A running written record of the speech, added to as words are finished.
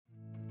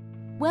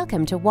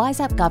Welcome to Wise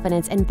Up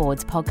Governance and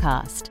Boards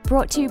podcast,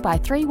 brought to you by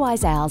 3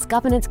 Wise Owls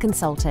Governance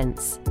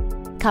Consultants.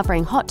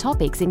 Covering hot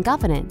topics in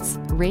governance,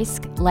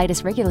 risk,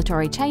 latest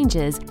regulatory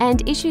changes,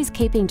 and issues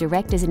keeping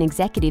directors and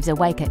executives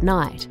awake at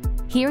night.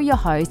 Here are your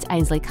hosts,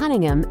 Ainsley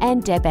Cunningham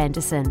and Deb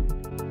Anderson.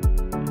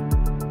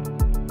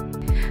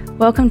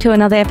 Welcome to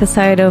another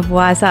episode of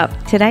Wise Up.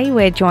 Today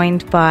we're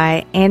joined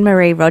by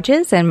Anne-Marie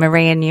Rogers and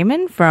Maria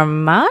Newman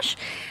from Marsh.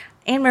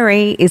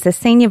 Anne-Marie is a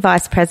Senior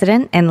Vice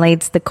President and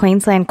leads the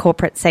Queensland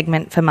corporate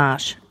segment for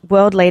Marsh,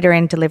 world leader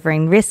in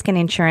delivering risk and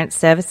insurance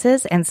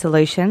services and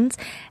solutions,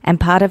 and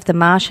part of the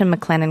Marsh and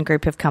McLennan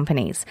Group of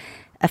companies.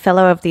 A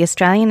Fellow of the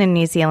Australian and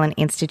New Zealand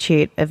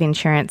Institute of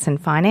Insurance and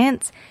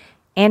Finance,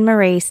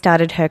 Anne-Marie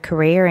started her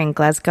career in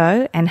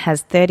Glasgow and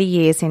has 30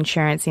 years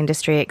insurance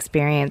industry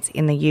experience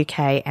in the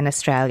UK and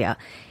Australia.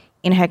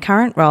 In her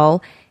current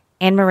role,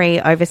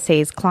 Anne-Marie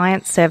oversees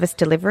client service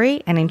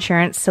delivery and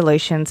insurance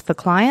solutions for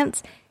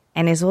clients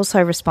and is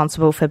also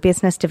responsible for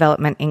business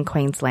development in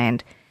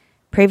Queensland.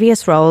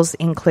 Previous roles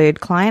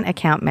include client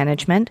account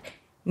management,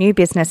 new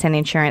business and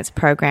insurance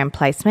program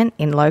placement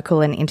in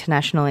local and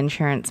international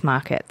insurance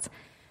markets.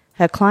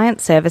 Her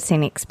client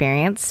servicing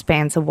experience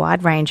spans a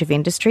wide range of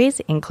industries,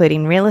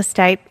 including real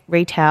estate,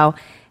 retail,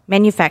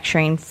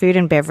 manufacturing, food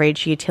and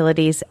beverage,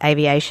 utilities,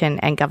 aviation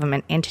and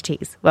government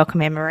entities.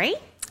 Welcome, Anne-Marie.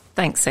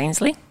 Thanks,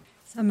 Ainsley.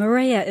 So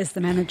Maria is the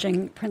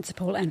Managing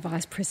Principal and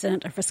Vice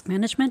President of Risk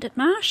Management at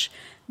Marsh.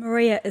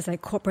 Maria is a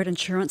corporate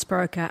insurance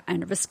broker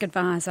and risk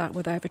advisor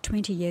with over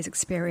 20 years'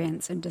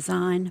 experience in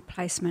design,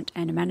 placement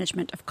and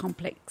management of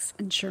complex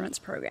insurance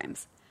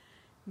programs.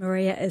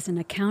 Maria is an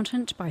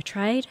accountant by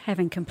trade,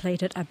 having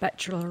completed a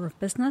Bachelor of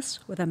Business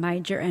with a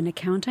major in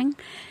accounting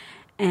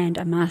and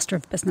a Master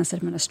of Business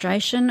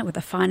Administration with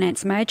a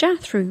finance major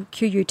through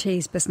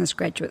QUT's Business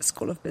Graduate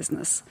School of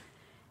Business.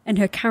 In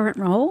her current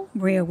role,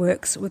 Maria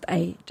works with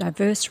a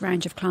diverse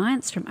range of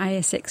clients from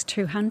ASX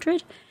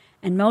 200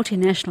 and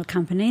multinational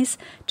companies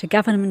to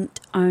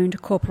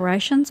government-owned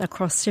corporations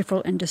across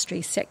several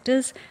industry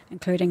sectors,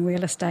 including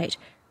real estate,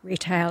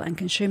 retail and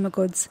consumer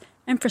goods,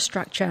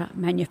 infrastructure,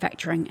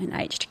 manufacturing and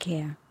aged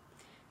care.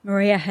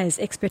 Maria has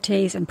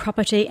expertise in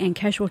property and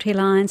casualty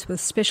lines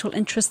with special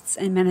interests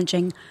in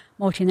managing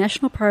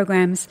multinational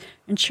programs,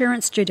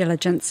 insurance due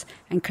diligence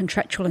and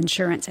contractual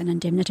insurance and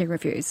indemnity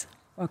reviews.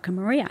 Welcome,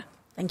 Maria.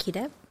 Thank you,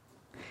 Deb.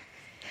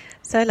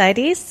 So,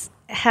 ladies,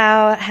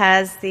 how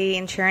has the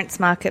insurance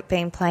market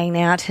been playing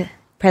out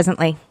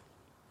presently?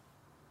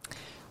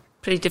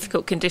 Pretty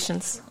difficult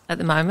conditions at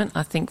the moment,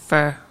 I think,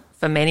 for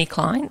many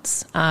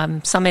clients.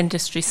 Some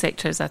industry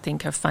sectors, I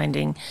think, are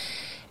finding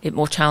it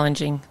more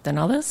challenging than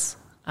others.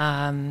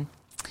 And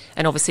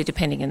obviously,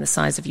 depending on the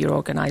size of your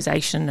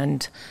organisation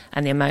and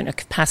the amount of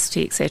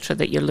capacity, etc.,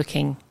 that you're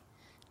looking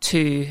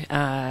to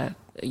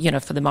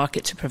for the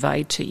market to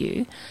provide to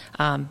you,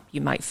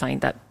 you might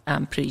find that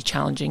pretty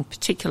challenging,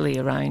 particularly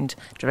around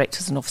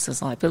directors and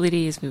officers'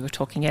 liability, as we were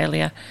talking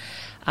earlier,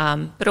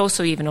 but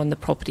also even on the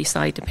property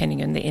side,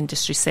 depending on the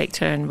industry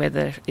sector and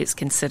whether it's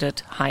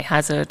considered high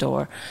hazard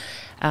or.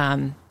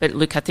 But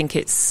look, I think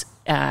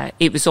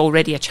it was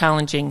already a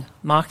challenging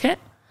market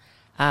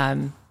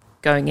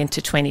going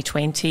into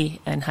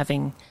 2020, and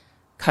having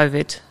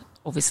COVID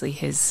obviously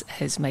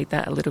has made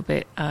that a little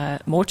bit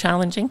more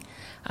challenging.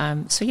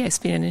 It's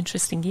been an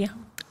interesting year.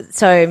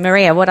 So,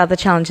 Maria, what other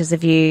challenges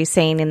have you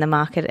seen in the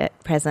market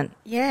at present?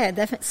 Yeah,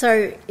 definitely.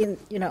 So,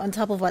 on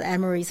top of what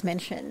Anne-Marie's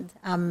mentioned,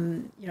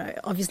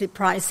 obviously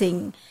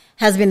pricing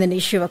has been an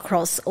issue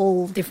across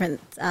all different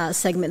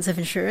segments of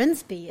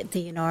insurance, be it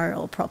D&O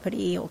or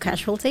property or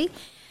casualty.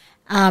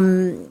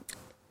 In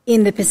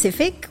the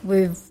Pacific,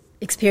 we've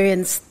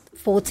experienced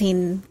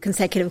 14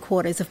 consecutive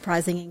quarters of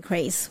pricing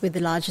increase, with the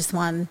largest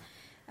one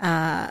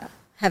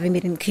having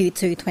been in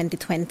Q2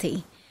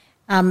 2020.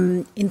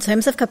 In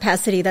terms of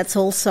capacity, that's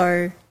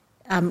also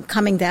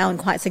coming down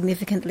quite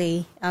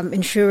significantly.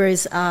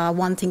 Insurers are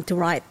wanting to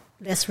write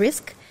less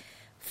risk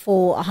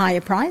for a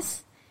higher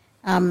price.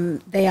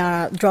 They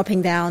are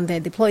dropping down their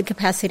deployed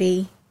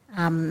capacity.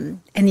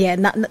 They're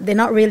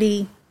not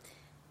really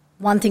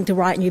wanting to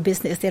write new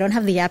business. They don't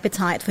have the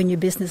appetite for new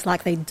business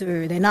like they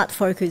do. They're not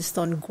focused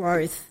on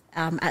growth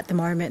at the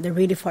moment. They're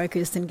really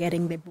focused on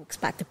getting their books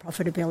back to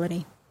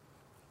profitability.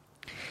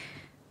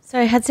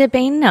 So has there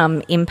been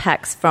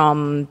impacts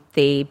from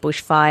the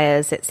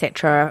bushfires,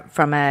 etc.,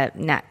 from a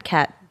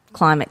NatCat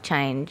climate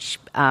change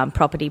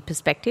property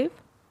perspective?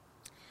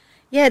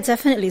 Yeah,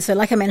 definitely. So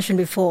like I mentioned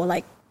before,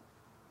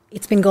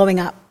 it's been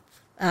going up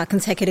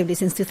consecutively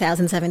since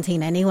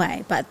 2017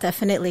 anyway, but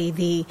definitely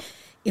the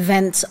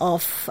events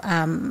of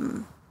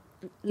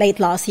late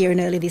last year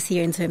and early this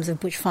year in terms of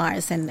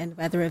bushfires and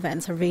weather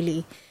events have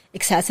really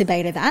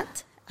exacerbated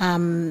that. I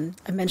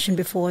mentioned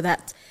before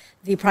that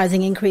the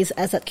pricing increase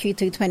as at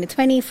Q2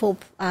 2020 for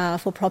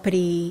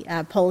property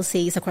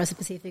policies across the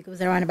Pacific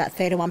was around about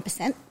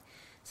 31%.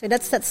 So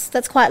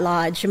that's quite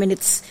large. I mean,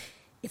 it's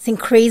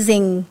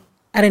increasing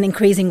at an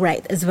increasing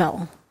rate as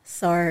well.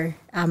 So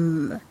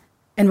and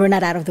we're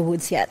not out of the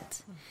woods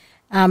yet.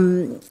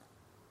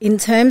 in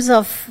terms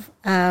of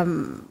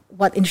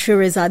what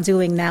insurers are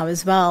doing now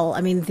as well,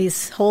 I mean,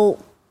 this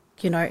whole,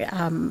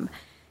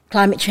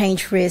 climate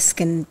change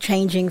risk and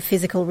changing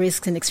physical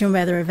risks and extreme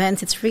weather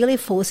events, it's really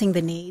forcing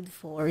the need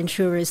for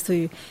insurers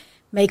to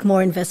make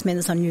more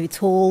investments on new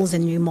tools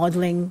and new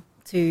modelling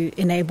to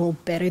enable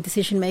better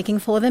decision making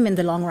for them in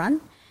the long run.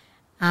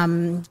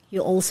 You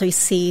also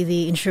see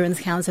the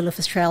Insurance Council of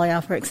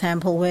Australia, for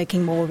example,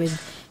 working more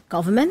with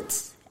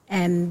governments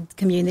and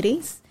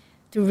communities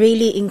to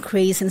really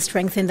increase and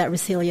strengthen that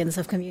resilience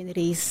of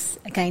communities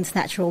against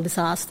natural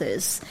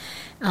disasters.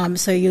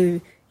 So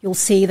you'll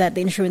see that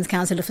the Insurance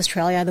Council of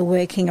Australia, they're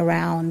working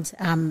around,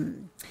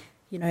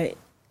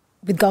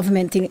 with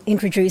government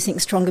introducing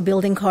stronger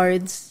building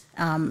codes,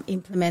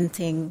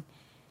 implementing,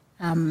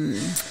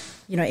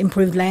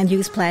 improved land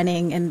use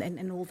planning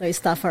and all those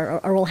stuff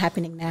are all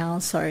happening now.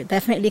 So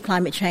definitely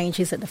climate change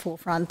is at the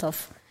forefront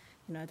of,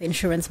 the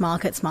insurance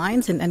market's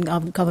minds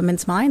and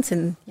government's minds.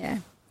 And yeah.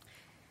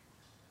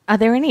 Are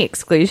there any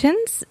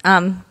exclusions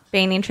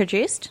being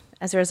introduced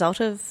as a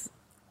result of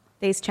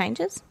these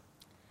changes?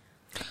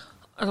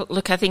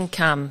 Look, I think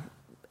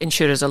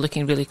insurers are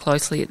looking really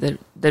closely at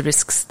the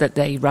risks that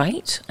they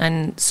rate,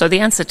 and so the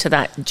answer to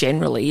that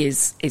generally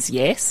is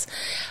yes.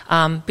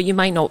 But you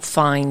may not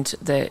find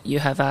that you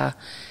have a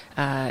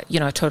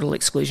total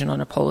exclusion on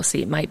a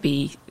policy. It might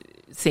be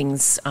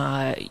things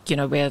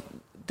where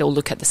they'll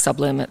look at the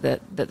sublimit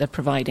that they're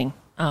providing,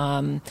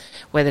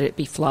 whether it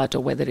be flood or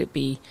whether it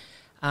be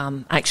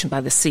action by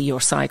the sea or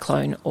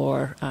cyclone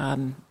or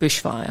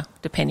bushfire,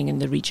 depending on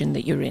the region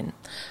that you're in.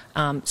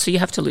 So you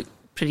have to look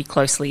pretty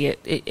closely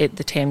at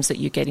the terms that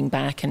you're getting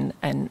back and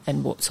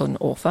what's on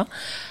offer.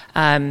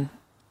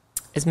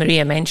 As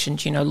Maria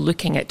mentioned,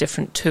 looking at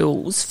different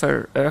tools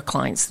for our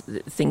clients,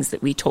 things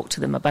that we talk to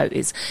them about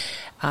is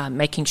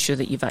making sure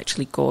that you've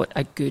actually got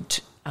a good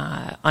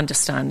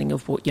understanding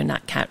of what your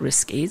NatCat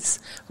risk is,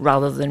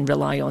 rather than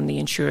rely on the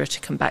insurer to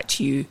come back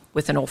to you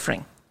with an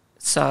offering.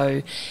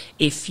 So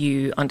if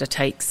you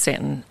undertake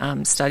certain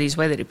studies,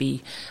 whether it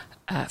be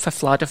for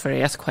flood or for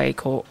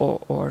earthquake or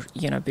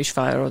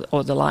bushfire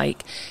or the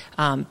like,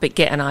 but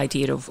get an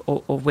idea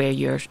of where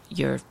your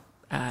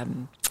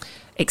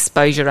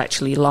exposure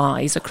actually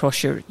lies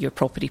across your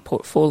property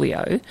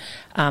portfolio,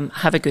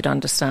 have a good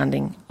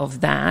understanding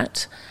of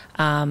that,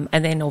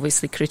 and then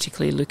obviously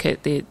critically look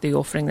at the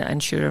offering that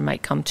insurer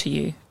might come to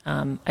you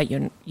at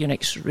your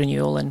next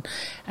renewal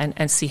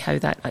and see how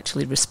that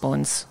actually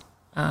responds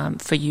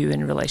for you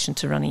in relation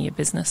to running your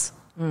business.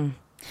 Mm.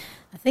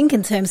 I think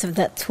in terms of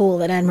that tool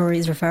that Anne-Marie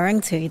is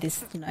referring to, this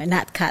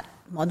NatCat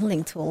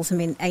modelling tools, I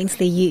mean,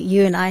 Ainsley,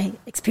 you and I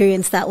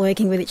experienced that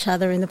working with each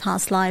other in the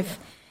past life,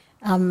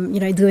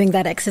 doing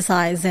that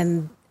exercise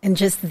and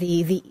just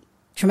the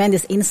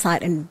tremendous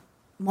insight and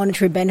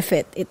monetary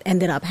benefit it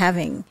ended up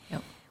having.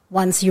 Yep.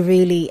 Once you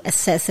really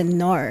assess and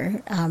know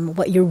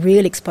what your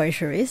real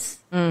exposure is,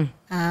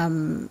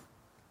 and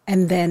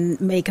then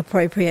make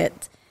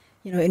appropriate,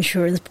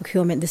 insurance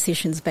procurement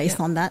decisions based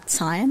on that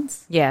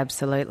science. Yeah,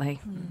 absolutely.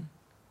 Mm.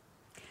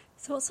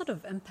 So what sort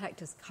of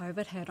impact has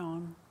COVID had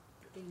on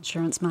the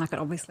insurance market?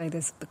 Obviously,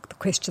 there's the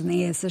question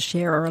there is the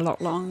share are a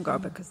lot longer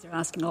because they're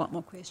asking a lot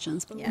more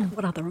questions. But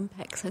what other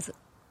impacts has it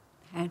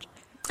had?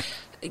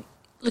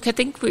 Look, I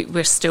think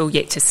we're still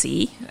yet to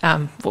see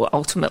what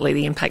ultimately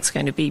the impact's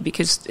going to be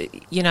because,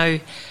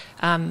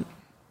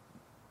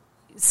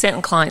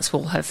 certain clients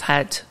will have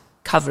had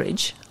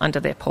coverage under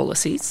their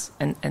policies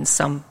and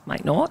some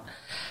might not.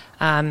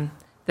 There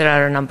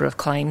are a number of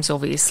claims,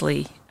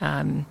 obviously,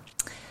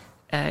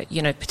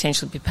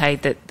 potentially be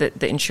paid that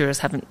the insurers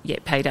haven't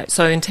yet paid out.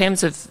 So in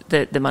terms of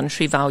the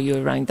monetary value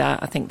around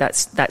that, I think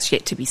that's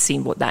yet to be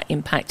seen what that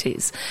impact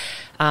is.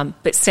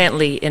 But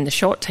certainly in the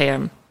short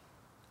term,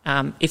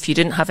 if you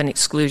didn't have an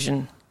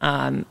exclusion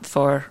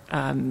for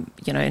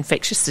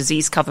infectious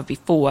disease cover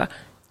before,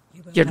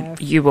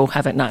 you will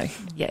have it now.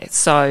 Yeah.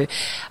 So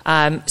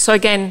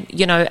again,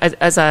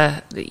 as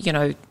an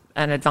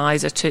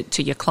advisor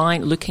to your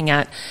client, looking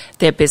at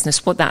their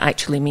business, what that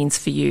actually means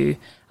for you.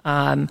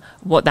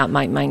 What that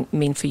might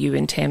mean for you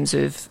in terms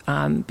of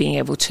being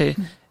able to,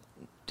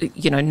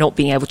 not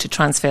being able to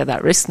transfer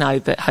that risk now,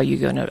 but how you're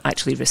going to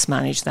actually risk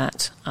manage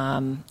that.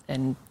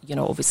 And,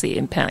 obviously it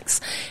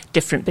impacts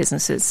different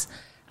businesses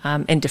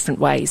in different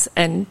ways.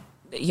 And,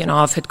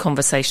 I've had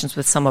conversations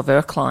with some of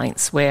our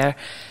clients where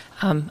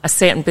a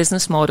certain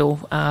business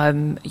model,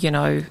 there's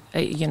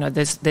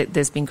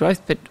been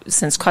growth, but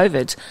since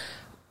COVID,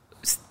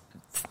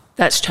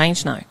 that's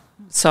changed now.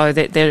 So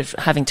they're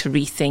having to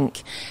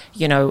rethink,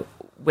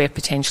 where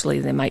potentially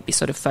they might be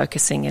sort of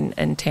focusing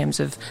in terms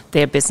of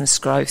their business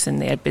growth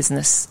and their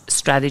business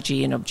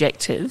strategy and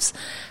objectives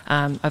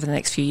over the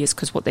next few years,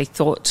 because what they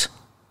thought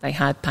they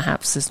had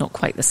perhaps is not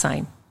quite the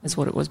same as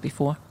what it was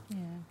before. Yeah,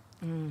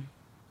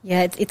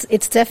 yeah,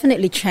 it's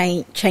definitely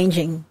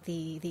changing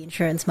the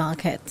insurance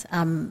market.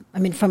 From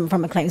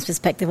a claims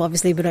perspective,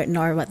 obviously we don't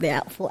know what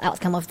the full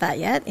outcome of that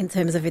yet in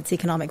terms of its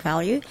economic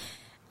value.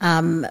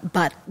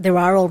 But there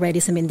are already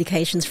some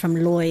indications from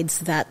Lloyd's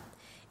that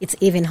it's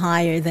even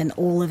higher than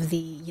all of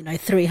the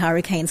 3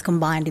 hurricanes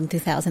combined in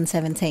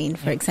 2017.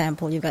 For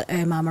example, you've got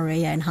Irma,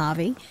 Maria, and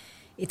Harvey.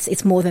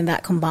 It's more than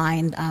that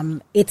combined.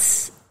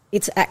 It's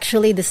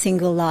actually the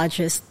single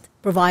largest,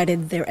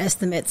 provided their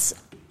estimates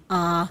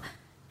are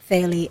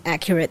fairly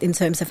accurate in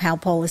terms of how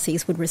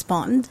policies would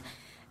respond.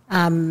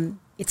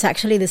 It's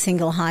actually the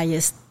single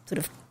highest sort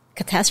of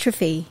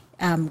catastrophe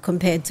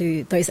compared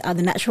to those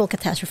other natural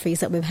catastrophes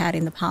that we've had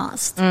in the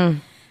past.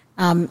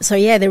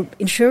 The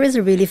insurers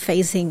are really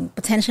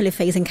potentially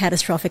facing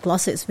catastrophic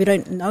losses. We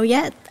don't know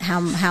yet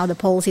how the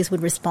policies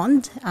would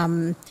respond.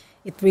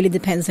 It really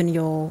depends on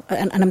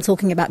and I'm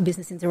talking about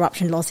business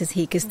interruption losses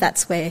here, because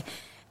that's where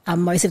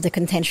most of the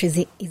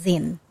contention is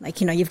in.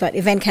 You've got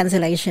event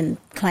cancellation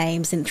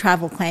claims and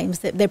travel claims.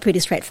 They're pretty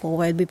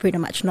straightforward. We pretty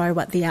much know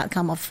what the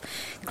outcome of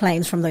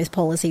claims from those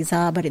policies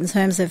are. But in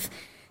terms of,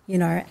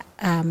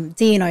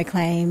 D&O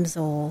claims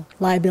or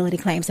liability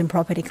claims and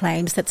property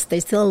claims,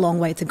 there's still a long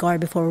way to go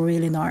before we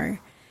really know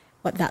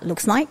what that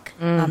looks like.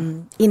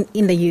 In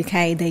the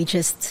UK, they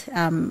just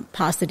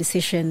passed a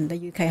decision,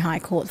 the UK High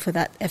Court, for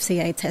that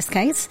FCA test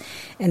case.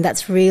 And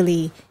that's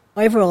really,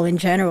 overall in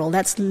general,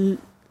 that's looking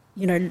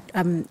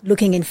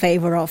in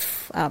favour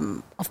of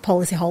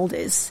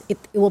policyholders. It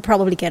will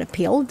probably get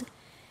appealed.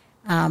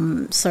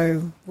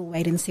 So we'll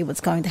wait and see what's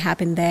going to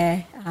happen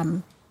there.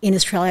 In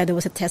Australia, there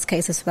was a test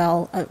case as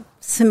well,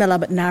 similar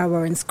but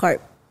narrower in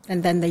scope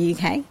than the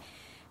UK,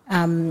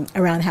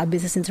 around how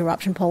business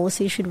interruption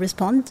policy should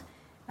respond.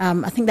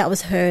 I think that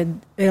was heard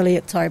early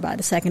October,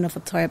 the 2nd of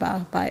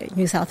October, by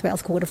New South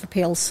Wales Court of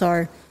Appeals.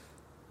 So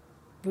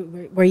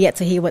we're yet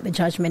to hear what the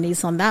judgment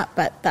is on that,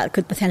 but that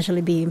could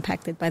potentially be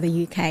impacted by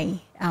the UK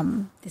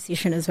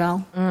decision as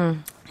well.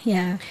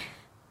 Yeah.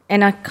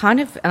 And I kind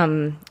of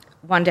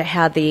wonder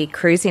how the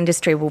cruise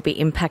industry will be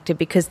impacted,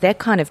 because they're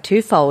kind of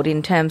twofold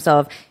in terms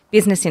of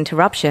business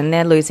interruption.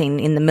 They're losing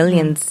in the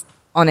millions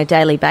on a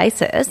daily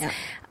basis,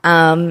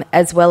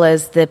 as well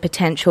as the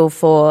potential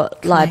for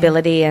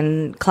liability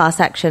and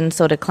class action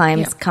sort of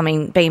claims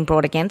being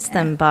brought against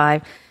them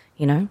by,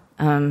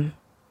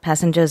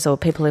 passengers or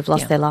people who've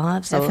lost their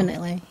lives.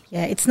 Definitely.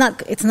 It's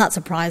not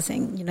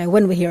surprising.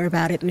 When we hear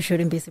about it, we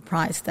shouldn't be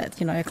surprised that,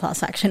 a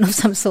class action of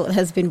some sort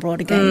has been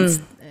brought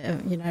against,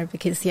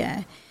 because,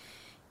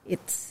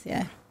 it's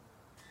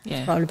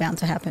probably bound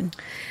to happen.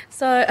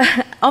 So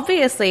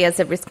obviously, as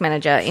a risk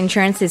manager,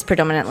 insurance is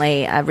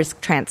predominantly a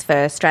risk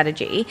transfer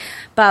strategy,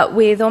 but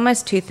with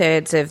almost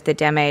 2/3 of the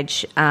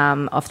damage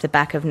off the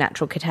back of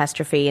natural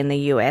catastrophe in the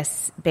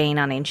US being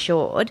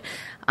uninsured,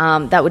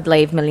 that would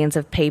leave millions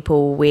of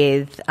people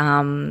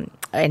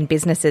and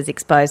businesses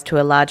exposed to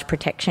a large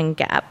protection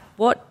gap.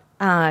 What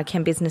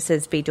can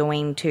businesses be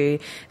doing to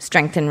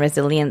strengthen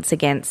resilience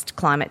against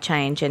climate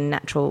change and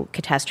natural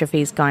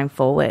catastrophes going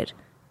forward?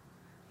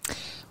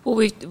 Well,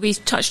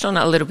 we've touched on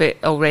it a little bit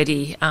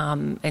already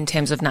in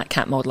terms of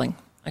NatCat modelling.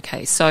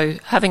 Okay, so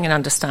having an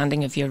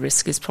understanding of your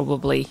risk is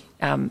probably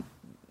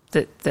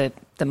the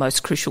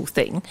most crucial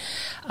thing,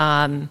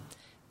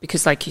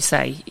 because, like you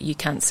say, you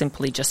can't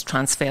simply just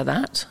transfer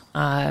that.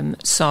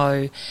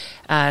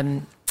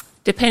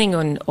 Depending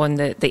on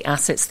the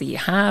assets that you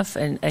have,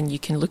 and you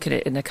can look at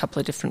it in a couple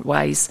of different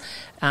ways.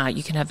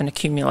 You can have an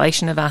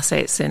accumulation of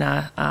assets in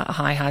a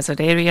high hazard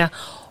area,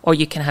 or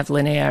you can have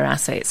linear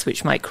assets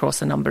which might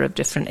cross a number of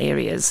different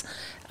areas.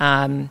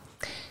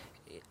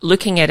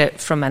 Looking at it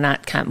from a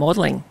NatCat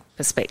modelling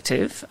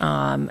perspective,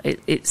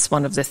 it's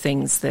one of the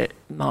things that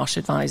Marsh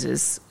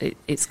advises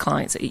its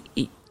clients,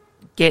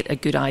 get a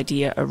good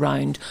idea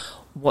around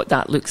what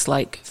that looks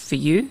like for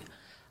you,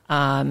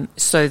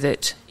 so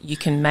that you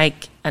can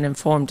make an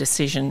informed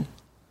decision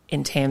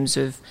in terms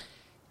of,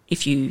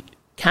 if you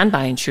can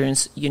buy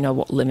insurance, you know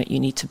what limit you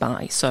need to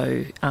buy.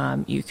 So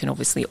you can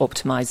obviously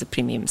optimise the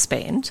premium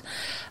spend.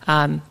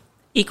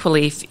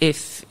 Equally,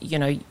 if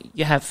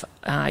you have,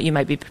 you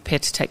might be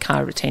prepared to take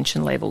higher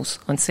retention levels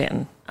on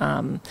certain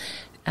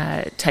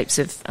types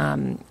of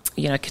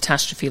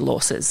catastrophe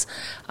losses,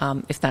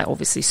 if that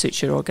obviously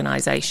suits your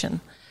organisation.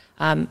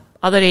 Other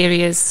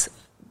areas,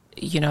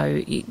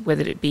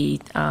 whether it be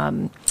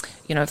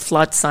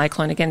flood,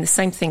 cyclone, again, the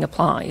same thing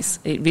applies.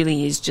 It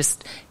really is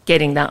just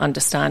getting that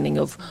understanding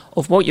of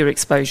what your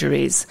exposure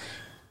is.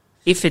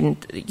 If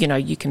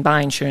you can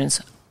buy insurance,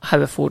 how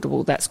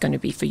affordable that's going to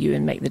be for you,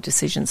 and make the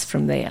decisions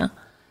from there.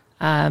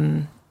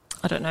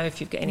 I don't know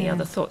if you've got any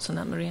other thoughts on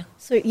that, Maria.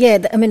 So,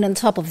 on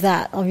top of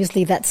that,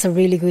 obviously that's a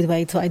really good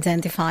way to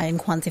identify and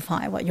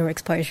quantify what your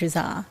exposures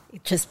are.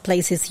 It just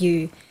places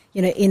you,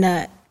 in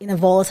a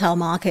volatile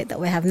market that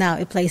we have now,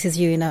 it places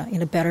you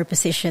in a better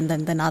position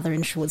than other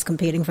insurers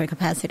competing for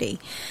capacity.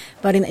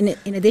 But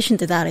in addition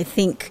to that, I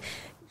think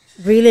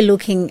really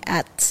looking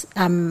at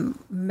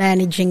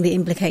managing the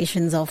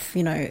implications of,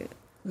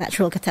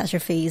 natural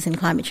catastrophes and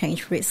climate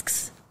change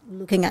risks,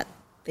 looking at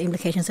the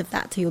implications of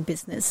that to your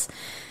business,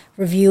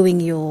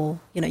 reviewing your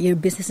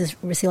business's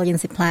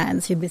resiliency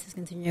plans, your business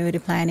continuity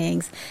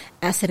plannings,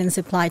 asset and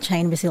supply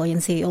chain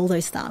resiliency, all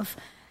those stuff.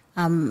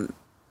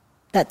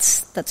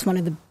 That's one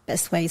of the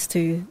best ways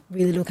to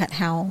really look at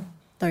how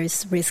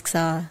those risks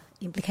are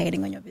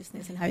implicating on your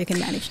business and how you can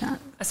manage that.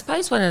 I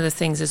suppose one of the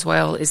things as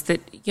well is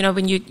that,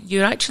 when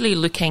you're actually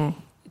looking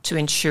to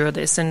ensure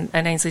this, and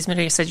Ainsley's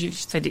Maria said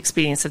you've had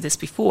experience of this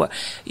before,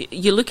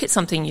 you look at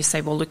something, you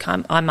say, well, look,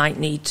 I might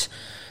need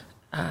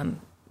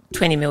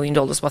 $20 million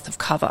worth of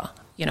cover,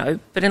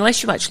 but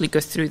unless you actually go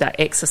through that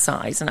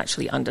exercise and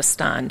actually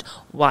understand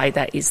why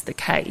that is the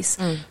case,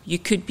 you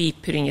could be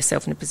putting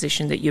yourself in a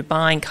position that you're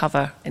buying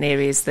cover in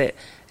areas that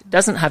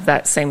doesn't have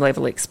that same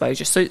level of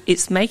exposure. So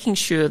it's making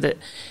sure that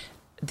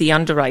the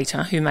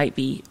underwriter who might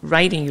be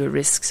rating your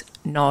risks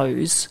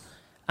knows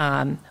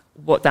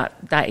what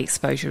that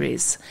exposure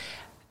is.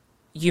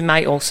 You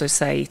may also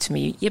say to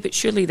me, yeah, but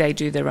surely they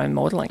do their own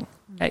modelling,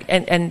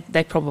 and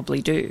they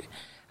probably do.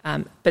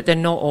 But they're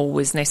not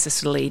always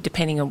necessarily,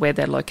 depending on where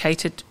they're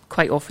located.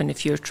 Quite often,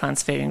 if you're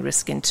transferring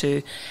risk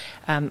into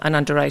an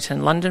underwriter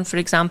in London, for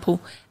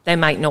example, they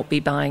might not be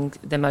buying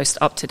the most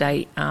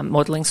up-to-date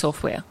modelling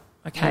software.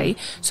 Okay,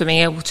 so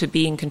being able to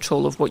be in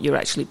control of what you're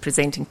actually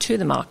presenting to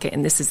the market,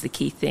 and this is the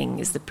key thing,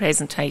 is the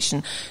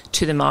presentation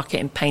to the market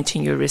and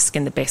painting your risk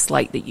in the best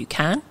light that you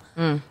can.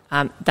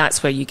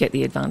 That's where you get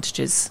the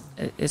advantages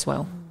as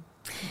well.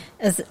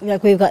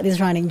 We've got this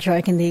running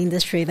joke in the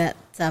industry that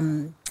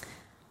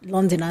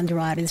London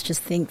underwriters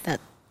just think that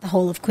the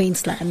whole of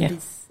Queensland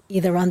is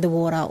either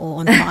underwater or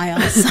on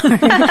fire. So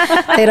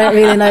they don't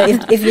really know.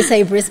 If you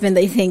say Brisbane,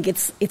 they think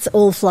it's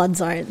all flood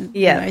zone.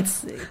 Yeah,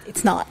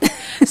 it's not.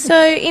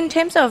 So in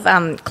terms of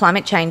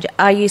climate change,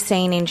 are you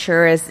seeing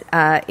insurers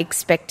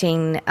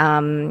expecting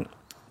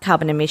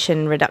carbon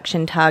emission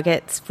reduction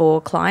targets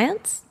for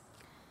clients,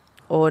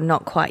 or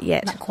not quite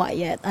yet? Not quite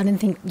yet. I don't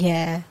think.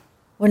 Yeah,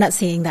 we're not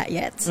seeing that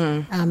yet.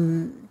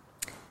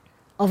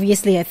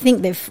 Obviously, I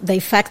think they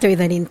factor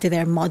that into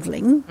their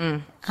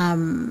modelling,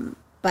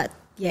 but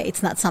yeah,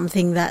 it's not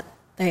something that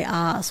they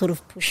are sort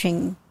of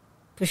pushing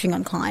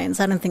on clients.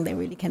 I don't think they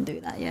really can do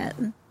that yet.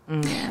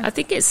 Yeah. I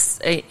think it's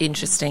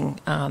interesting.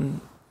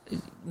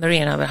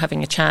 Maria and I were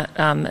having a chat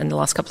in the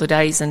last couple of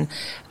days, and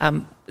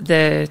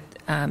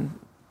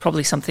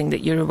probably something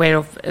that you're aware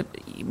of,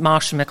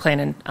 Marsh and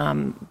McLennan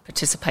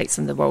participates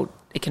in the World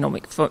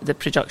Economic the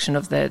production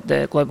of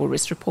the Global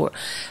Risk Report,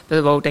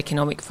 the World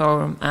Economic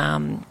Forum,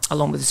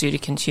 along with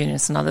Zurich and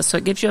Tunis and others. So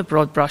it gives you a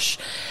broad brush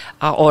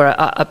or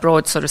a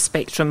broad sort of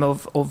spectrum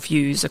of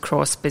views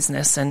across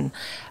business and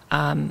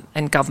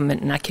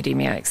government and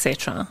academia,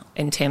 etc.,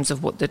 in terms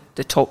of what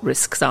the top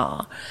risks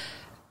are.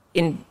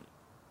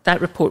 That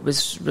report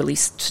was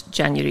released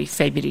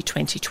February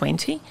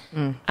 2020,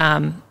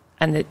 and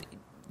that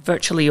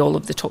virtually all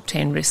of the top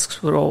 10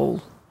 risks were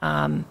all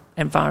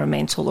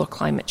environmental or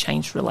climate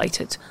change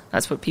related.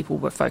 That's what people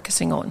were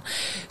focusing on.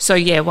 So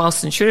yeah,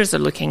 whilst insurers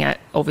are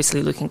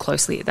obviously looking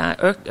closely at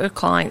that, our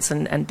clients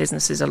and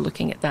businesses are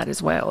looking at that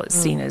as well. It's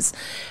seen as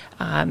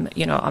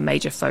a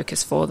major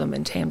focus for them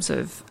in terms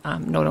of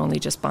not only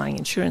just buying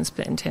insurance,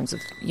 but in terms of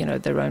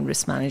their own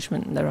risk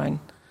management and their own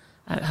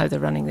how they're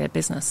running their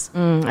business.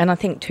 And I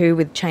think too,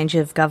 with change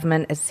of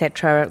government,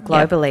 etc.,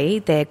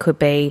 globally, there could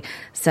be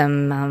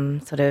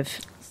some sort of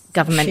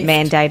government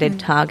mandated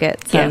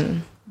targets.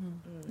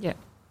 Yeah,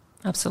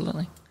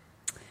 absolutely.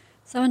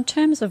 So in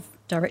terms of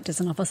directors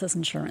and officers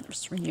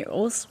insurance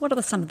renewals, what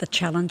are some of the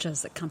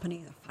challenges that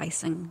companies are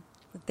facing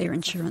with their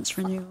insurance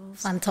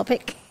renewals? Fun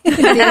topic.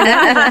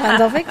 Fun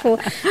topic for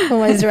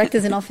most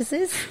directors and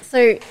officers.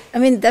 So,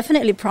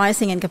 definitely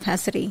pricing and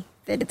capacity.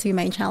 They're the two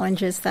main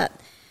challenges that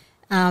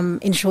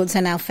insureds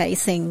are now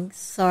facing.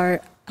 So,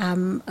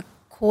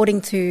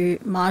 according to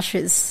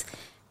Marsh's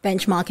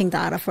benchmarking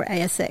data for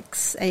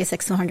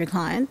ASX 200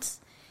 clients,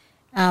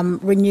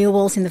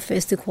 renewals in the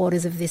first 2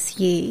 quarters of this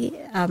year,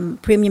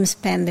 premium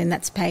spend in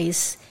that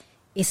space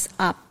is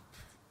up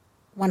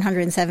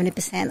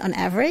 170% on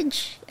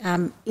average.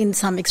 In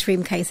some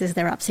extreme cases,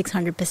 they're up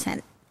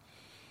 600%.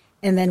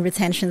 And then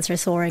retentions are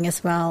soaring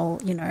as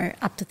well,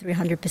 up to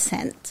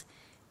 300%.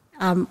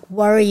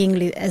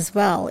 Worryingly as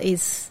well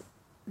is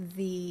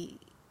the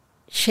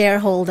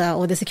shareholder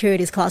or the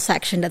securities class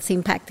action that's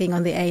impacting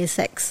on the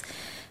ASX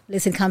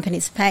listed company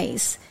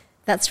space.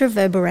 That's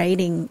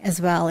reverberating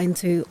as well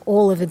into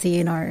all of the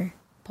D&O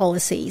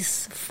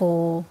policies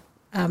for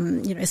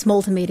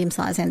small to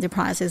medium-sized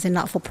enterprises and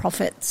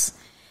not-for-profits.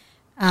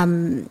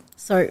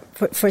 So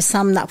for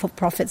some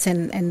not-for-profits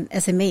and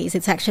SMEs,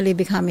 it's actually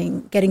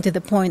getting to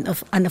the point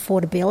of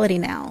unaffordability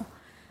now.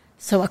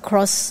 So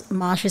across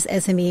Marsh's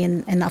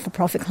SME and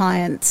not-for-profit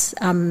clients,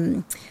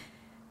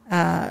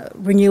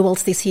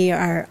 renewals this year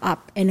are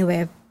up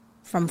anywhere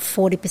from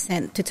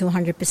 40% to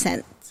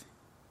 200%.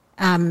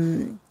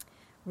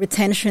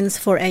 Retentions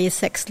for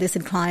ASX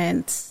listed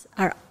clients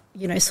are,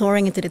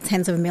 soaring into the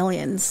tens of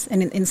millions,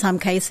 and in some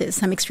cases,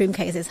 some extreme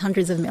cases,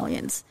 hundreds of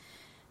millions.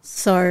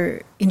 So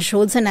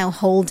insureds are now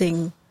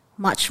holding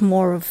much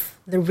more of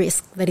the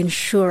risk that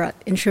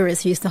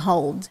insurers used to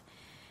hold.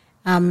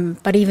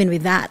 But even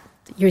with that,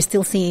 you're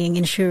still seeing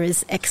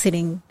insurers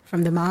exiting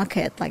from the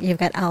market. Like you've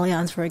got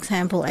Allianz, for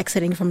example,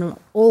 exiting from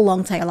all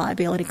long-tail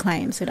liability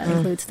claims, so that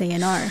includes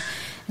D&O.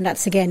 And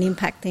that's, again,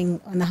 impacting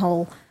on the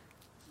whole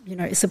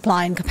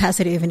supply and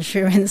capacity of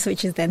insurance,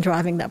 which is then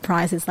driving that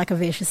price. It's like a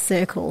vicious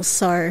circle.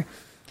 So,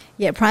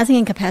 yeah, pricing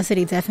and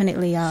capacity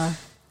definitely are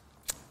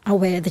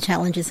where the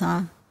challenges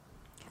are.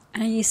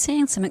 And are you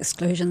seeing some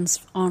exclusions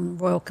on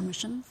Royal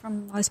Commission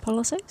from those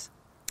policies?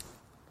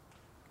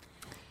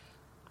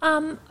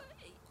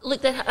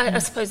 Look, I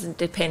suppose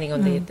depending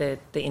on the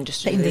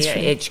industry, the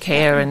aged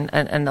care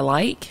and the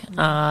like.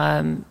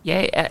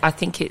 I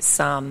think it's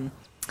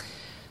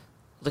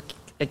look,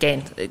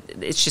 again,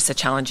 it's just a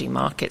challenging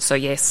market. So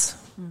yes,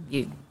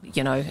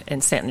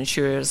 and certain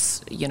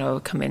insurers,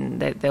 come in,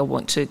 they'll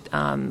want to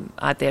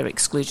add their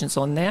exclusions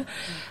on there.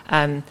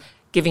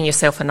 Giving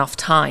yourself enough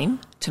time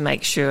to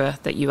make sure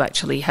that you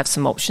actually have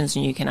some options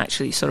and you can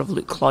actually sort of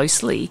look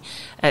closely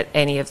at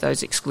any of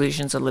those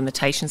exclusions or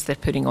limitations they're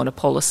putting on a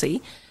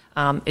policy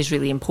is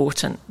really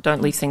important. Don't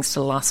leave things to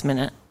the last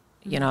minute,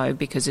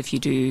 because if you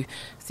do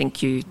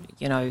think you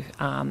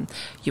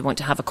want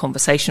to have a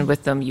conversation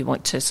with them, you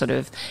want to sort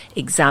of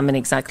examine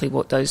exactly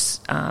what those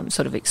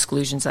sort of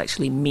exclusions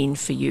actually mean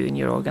for you and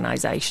your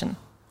organisation.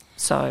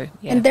 So,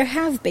 yeah. And there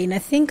have been, I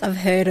think I've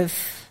heard of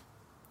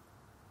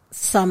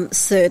some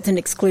certain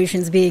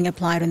exclusions being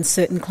applied on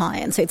certain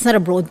clients. So it's not a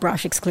broad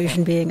brush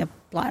exclusion being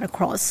applied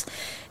across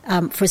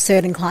for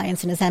certain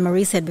clients. And as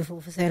Anne-Marie said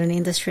before, for certain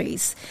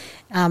industries,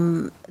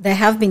 there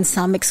have been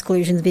some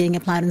exclusions being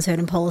applied on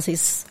certain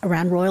policies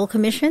around Royal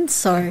Commission.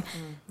 So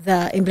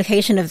the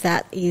implication of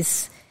that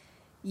is,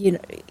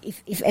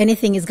 if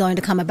anything is going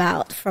to come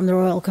about from the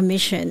Royal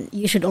Commission,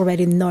 you should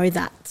already know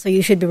that. So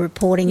you should be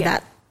reporting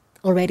that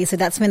already. So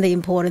that's when the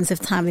importance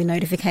of timely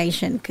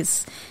notification,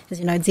 because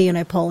as you know,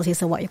 D&O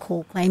policies are what you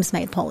call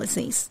claims-made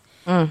policies.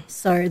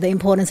 So the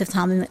importance of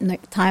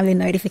timely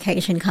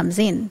notification comes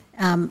in,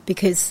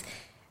 because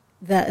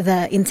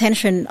the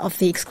intention of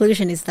the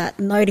exclusion is that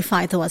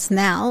notify to us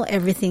now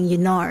everything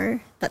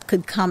that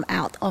could come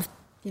out of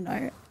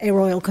a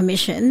Royal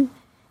Commission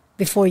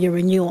before your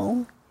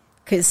renewal,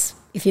 because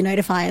if you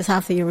notify us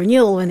after your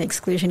renewal when the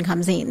exclusion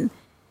comes in,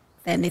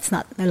 then it's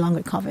no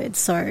longer covered.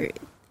 So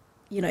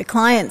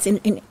clients,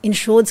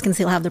 insureds can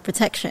still have the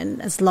protection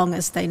as long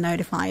as they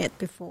notify it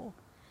before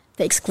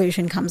the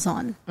exclusion comes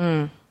on.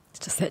 It's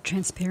just that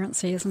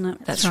transparency, isn't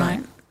it? That's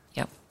right.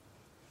 Yep.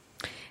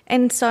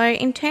 And so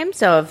in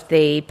terms of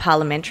the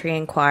parliamentary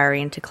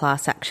inquiry into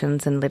class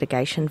actions and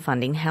litigation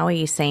funding, how are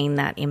you seeing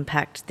that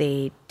impact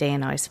the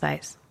D&O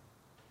space?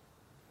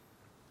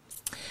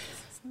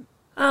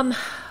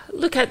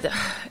 Look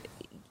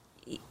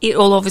it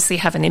will obviously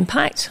have an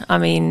impact. I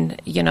mean,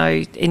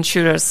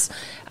 insurers,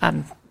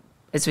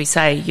 as we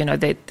say,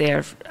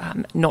 they're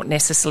not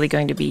necessarily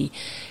going to be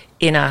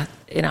in a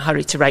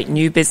hurry to write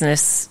new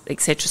business,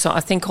 etc. So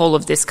I think all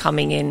of this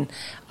coming in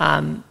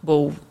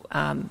will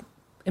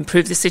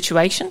improve the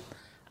situation.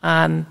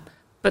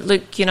 But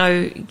look,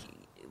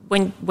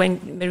 when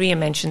Maria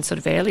mentioned sort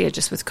of earlier,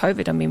 just with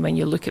COVID, I mean, when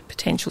you look at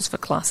potentials for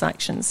class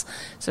actions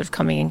sort of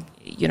coming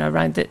in,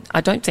 around that,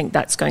 I don't think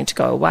that's going to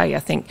go away. I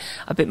think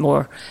a bit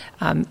more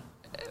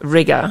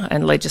rigour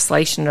and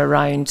legislation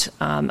around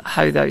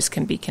how those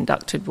can be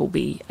conducted will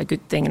be a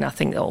good thing, and I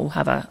think it will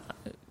have a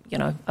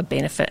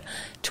benefit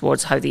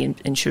towards how the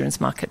insurance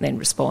market then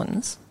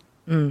responds.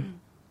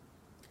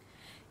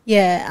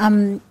 Yeah,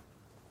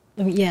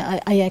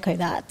 I echo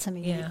that. I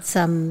mean, it's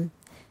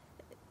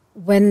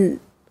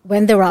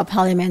when there are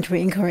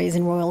parliamentary inquiries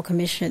and Royal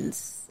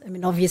Commissions, I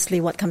mean, obviously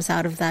what comes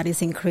out of that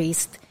is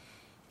increased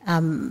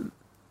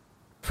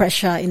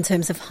pressure in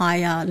terms of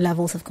higher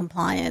levels of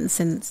compliance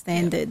and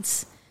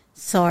standards.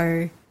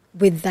 So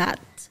with that,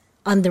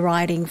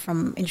 underwriting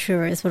from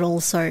insurers would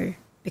also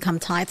become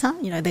tighter.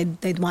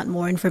 They'd want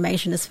more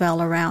information as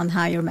well around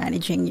how you're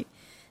managing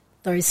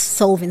those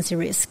solvency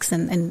risks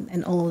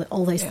and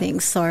all those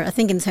things. So I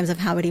think in terms of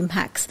how it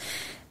impacts,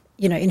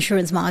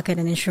 insurance market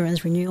and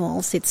insurance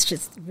renewals, it's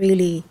just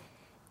really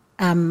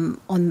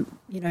on,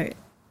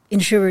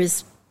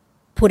 insurers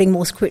putting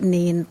more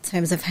scrutiny in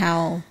terms of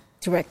how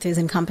directors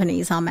and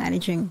companies are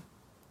managing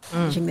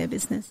their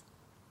business.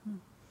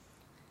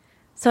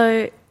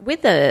 So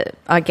with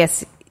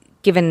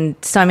given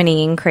so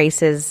many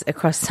increases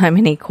across so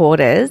many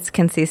quarters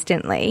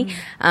consistently,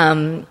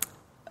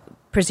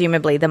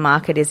 presumably the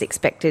market is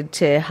expected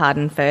to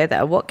harden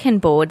further. What can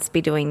boards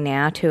be doing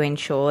now to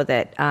ensure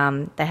that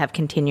they have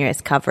continuous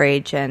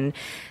coverage and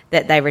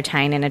that they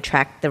retain and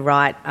attract the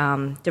right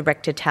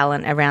director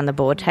talent around the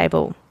board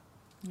table?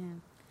 Yeah,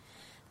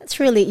 that's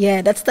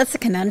really that's a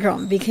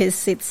conundrum,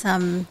 because it's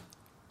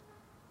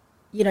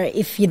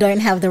if you don't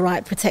have the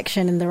right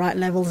protection and the right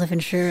levels of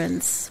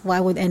insurance, why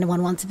would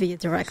anyone want to be a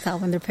director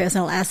when their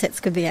personal assets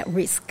could be at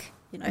risk?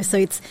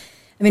 So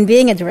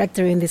being a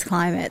director in this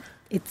climate,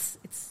 it's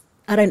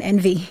I don't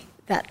envy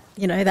that,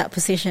 that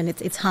position.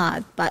 It's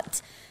hard,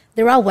 but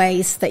there are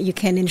ways that you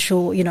can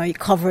ensure, your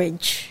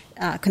coverage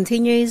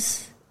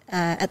continues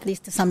at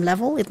least to some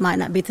level. It might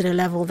not be to the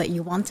level that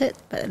you want it,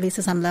 but at least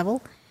to some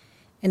level.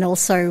 And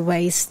also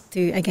ways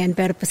to, again,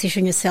 better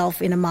position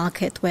yourself in a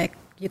market where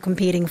you're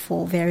competing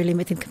for very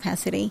limited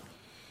capacity.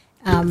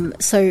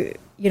 So,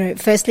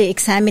 firstly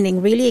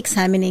really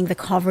examining the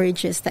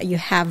coverages that you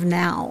have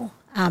now,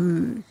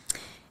 and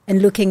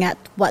looking at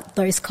what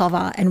those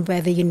cover and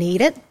whether you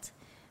need it.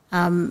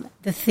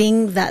 The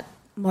thing that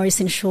most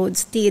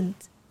insureds did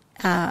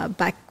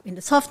back in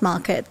the soft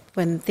market,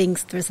 when there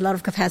was a lot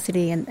of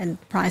capacity and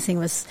pricing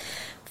was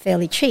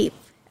fairly cheap,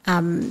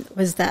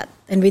 was that,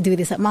 and we do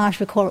this at Marsh,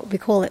 we call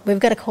it, we've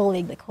got a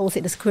colleague that calls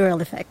it the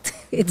squirrel effect.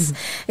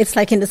 It's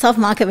like in the soft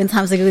market, when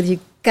times are good, you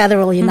gather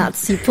all your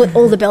nuts, you put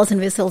all the bells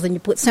and whistles, and you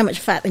put so much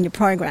fat in your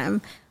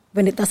program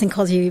when it doesn't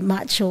cost you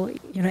much or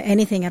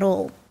anything at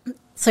all.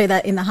 So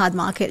that in the hard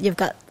market, you've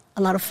got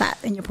a lot of fat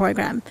in your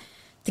program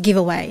to give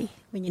away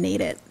when you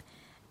need it.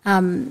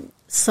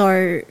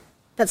 So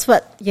that's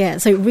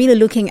so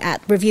really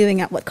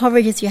reviewing at what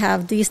coverages you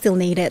have. Do you still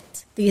need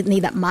it? Do you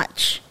need that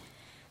much?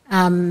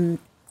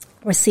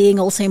 We're seeing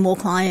also more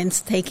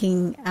clients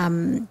taking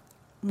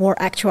more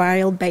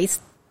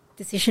actuarial-based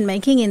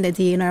decision-making in the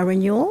D&O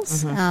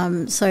renewals.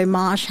 So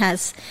Marsh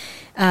has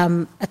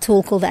a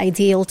tool called the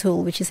Ideal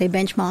tool, which is a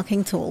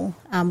benchmarking tool,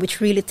 which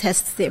really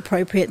tests the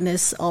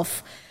appropriateness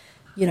of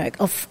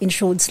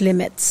insured's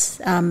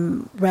limits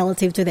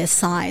relative to their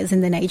size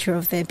and the nature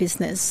of their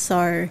business.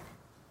 So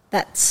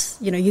that's,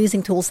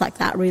 using tools like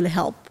that really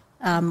help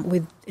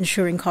with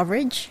ensuring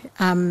coverage.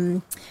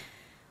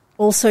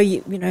 Also,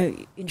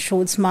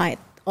 insureds might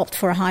opt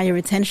for a higher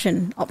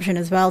retention option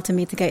as well to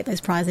mitigate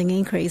those pricing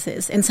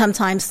increases. And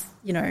sometimes,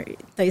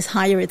 those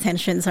higher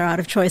retentions are out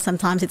of choice.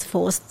 Sometimes it's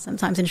forced.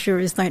 Sometimes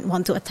insurers don't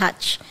want to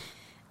attach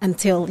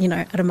until,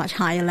 at a much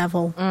higher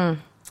level.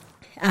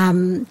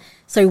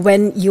 So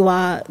when you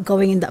are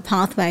going in that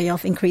pathway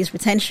of increased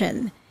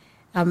retention,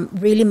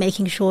 really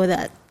making sure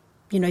that,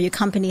 your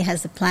company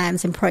has the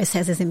plans and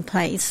processes in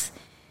place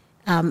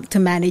to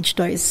manage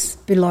those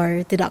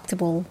below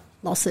deductible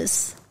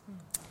losses.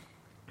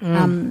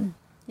 I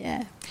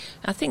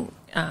think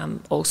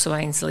also,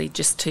 Ainsley,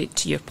 just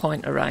to your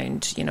point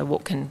around,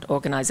 what can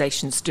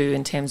organisations do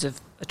in terms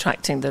of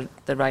attracting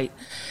the right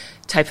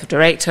type of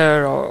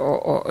director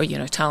or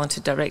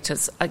talented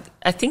directors.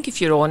 I think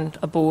if you're on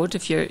a board,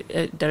 if you're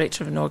a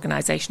director of an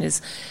organisation,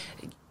 is,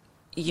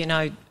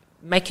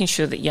 making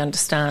sure that you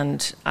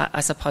understand,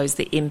 I suppose,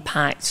 the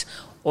impact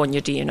on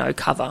your D&O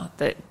cover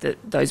that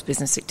those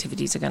business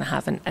activities are going to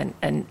have,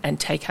 and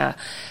take a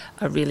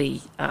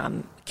really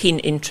keen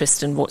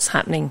interest in what's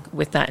happening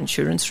with that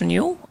insurance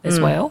renewal as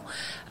well.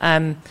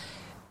 I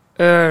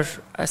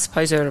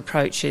suppose our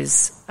approach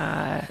is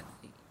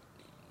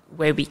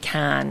where we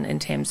can, in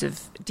terms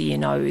of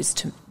D&Os,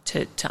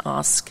 to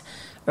ask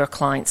our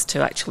clients to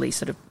actually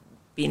sort of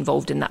be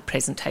involved in that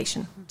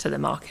presentation to the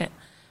market.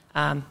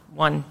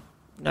 One,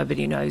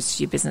 nobody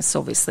knows your business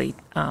obviously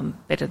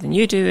better than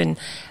you do,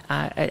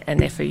 and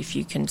therefore if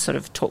you can sort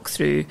of talk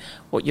through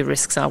what your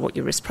risks are, what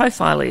your risk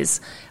profile is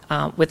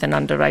with an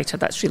underwriter,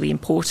 that's really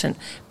important.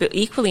 But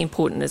equally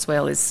important as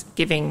well is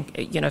giving,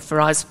 for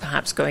us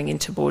perhaps going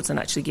into boards and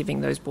actually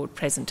giving those board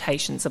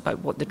presentations about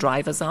what the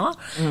drivers are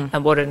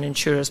and what an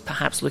insurer's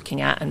perhaps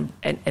looking at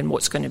and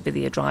what's going to be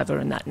the driver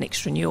in that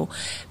next renewal.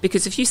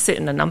 Because if you sit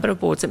in a number of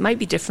boards, it may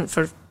be different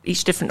for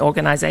each different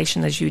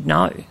organisation, as you'd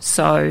know.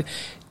 So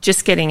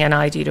just getting an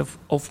idea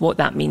of what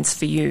that means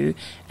for you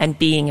and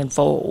being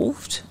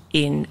involved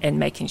in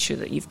making sure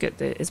that you've got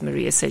as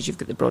Maria says, you've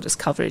got the broadest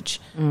coverage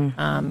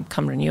come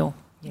renewal.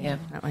 Yeah,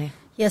 definitely.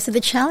 Yeah, so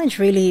the challenge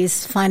really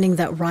is finding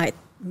that right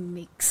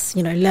mix,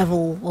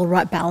 level or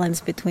right balance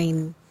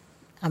between,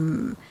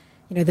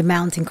 the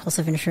mounting cost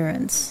of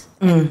insurance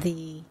and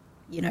the,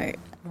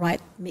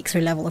 right mix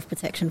or level of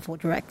protection for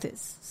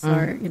directors.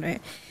 So,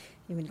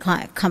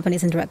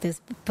 companies and directors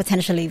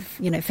potentially,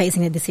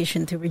 facing a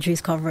decision to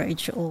reduce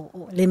coverage or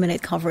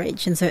eliminate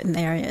coverage in certain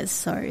areas.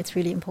 So it's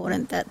really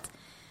important that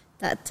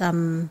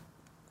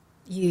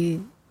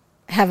you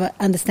have an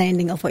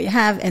understanding of what you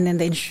have, and then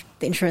the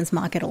insurance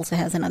market also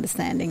has an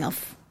understanding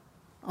of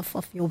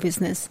your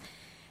business.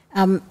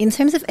 In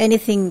terms of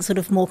anything sort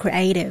of more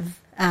creative,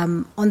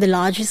 on the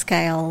larger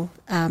scale,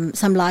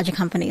 some larger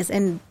companies,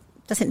 and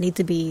it doesn't need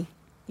to be,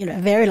 a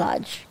very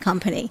large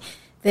company,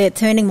 they're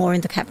turning more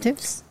into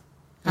captives.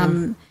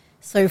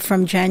 So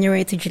from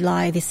January to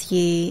July this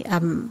year,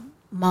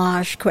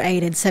 Marsh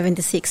created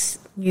 76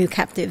 new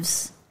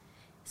captives.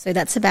 So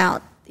that's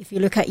about, if you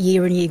look at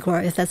year-on-year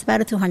growth, that's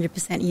about a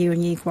 200%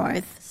 year-on-year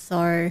growth.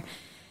 So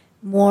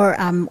more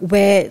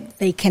where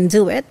they can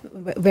do it,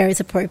 where it's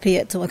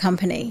appropriate to a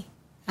company,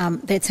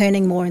 they're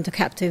turning more into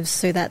captives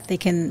so that they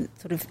can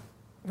sort of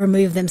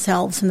remove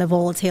themselves from the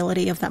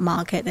volatility of that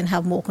market and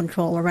have more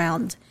control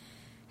around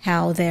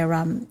how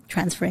they're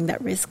transferring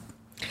that risk.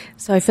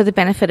 So for the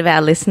benefit of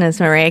our listeners,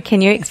 Maria,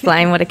 can you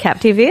explain what a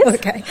captive is?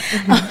 Okay.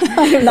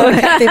 I'm not a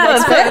captive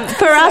expert.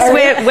 For us,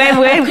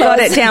 we've got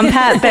it down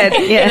pat, but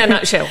yeah. In a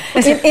nutshell.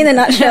 In a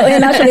nutshell,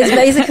 it's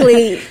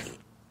basically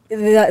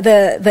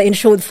the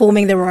insured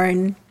forming their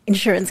own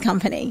insurance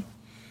company.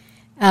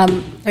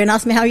 Don't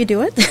ask me how you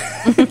do it.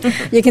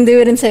 You can do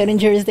it in certain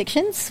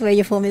jurisdictions where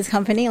you form this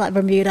company, like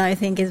Bermuda, I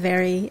think, is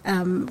very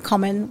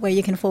common, where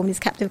you can form these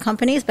captive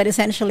companies. But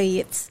essentially,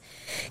 it's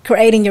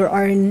creating your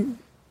own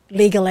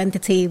legal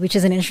entity, which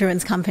is an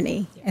insurance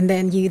company, and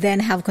then you then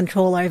have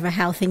control over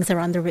how things are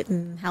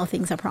underwritten, how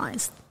things are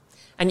priced.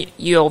 And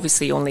you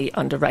obviously only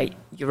underwrate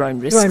your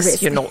own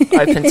risks. You're not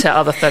open to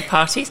other third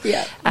parties.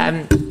 Yeah.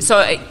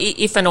 So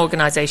if an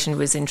organisation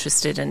was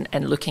interested in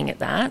looking at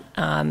that,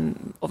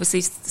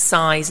 obviously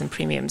size and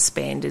premium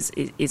spend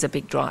is a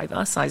big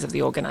driver, size of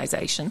the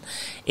organisation.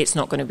 It's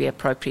not going to be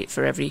appropriate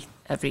for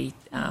every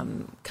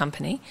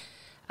company.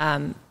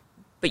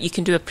 But you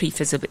can do a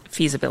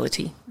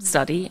pre-feasibility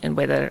study and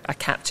whether a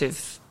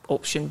captive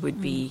option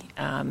would be,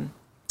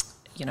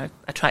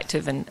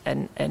 attractive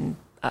and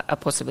a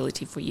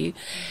possibility for you.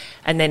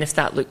 And then if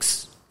that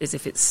looks as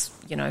if it's,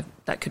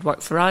 that could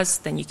work for us,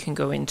 then you can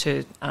go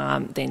into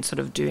then sort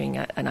of doing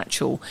an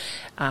actual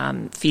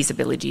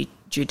feasibility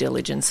due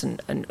diligence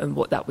and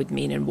what that would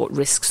mean and what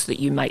risks that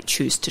you might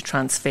choose to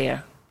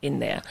transfer in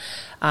there.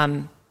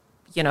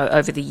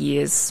 Over the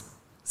years,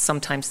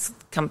 sometimes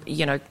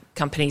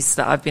companies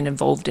that I've been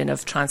involved in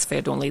have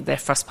transferred only their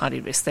first-party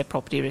risks, their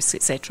property risks,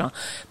 etc.,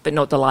 but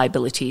not the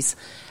liabilities.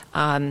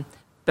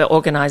 But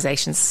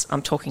organisations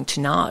I'm talking to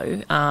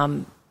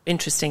now,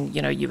 interesting,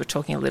 you were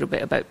talking a little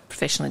bit about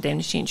professional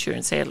indemnity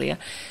insurance earlier.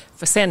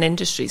 For certain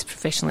industries,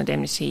 professional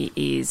indemnity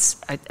is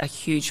a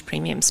huge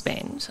premium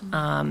spend,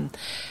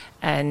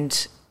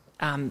 and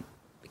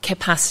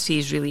capacity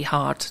is really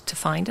hard to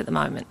find at the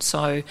moment.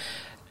 So,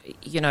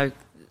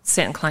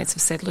 certain clients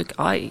have said, look,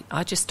 I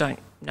just don't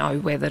know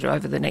whether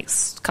over the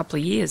next couple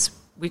of years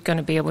we're going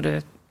to be able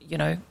to,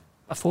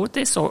 afford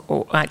this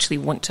or actually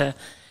want to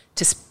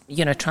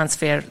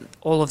transfer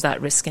all of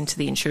that risk into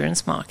the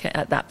insurance market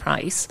at that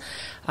price.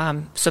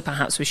 So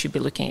perhaps we should be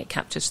looking at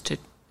captives to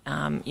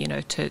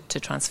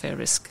transfer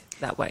risk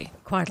that way.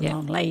 Quite a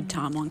long lead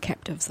time on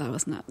captives, though,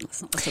 isn't it?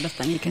 It's not the sort of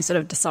thing you can sort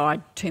of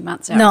decide 2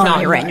 months out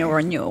from your annual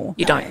renewal.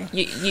 You don't.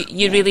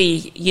 You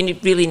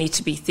really need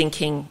to be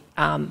thinking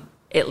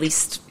at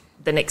least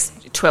the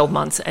next 12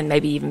 months and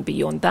maybe even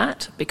beyond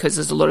that, because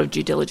there's a lot of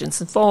due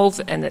diligence involved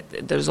and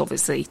there's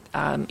obviously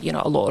a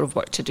lot of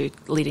work to do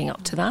leading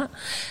up to that.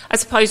 I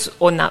suppose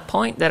on that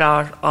point there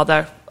are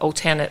other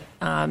alternate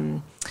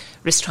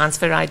risk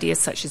transfer ideas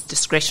such as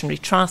discretionary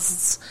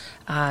trusts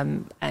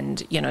and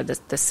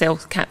the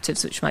self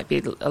captives, which might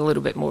be a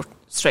little bit more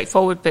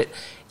straightforward. But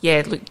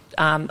yeah, look,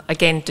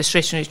 again,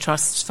 discretionary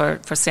trusts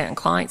for certain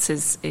clients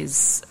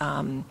is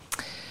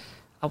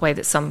a way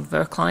that some of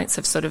our clients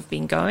have sort of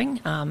been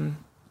going.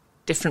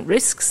 Different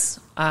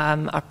risks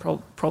are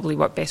probably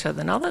work better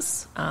than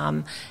others,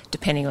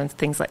 depending on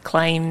things like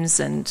claims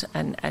and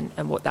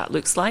what that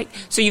looks like.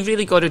 So you've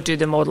really got to do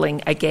the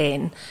modelling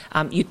again.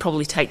 You'd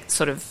probably take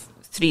sort of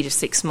 3 to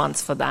 6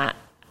 months for that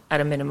at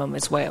a minimum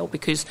as well,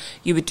 because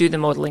you would do the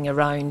modelling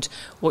around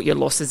what your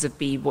losses would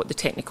be, what the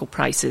technical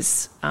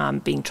prices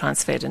being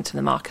transferred into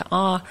the market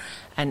are,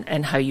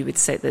 and how you would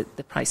set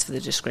the price for the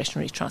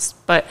discretionary trust.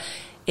 But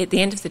at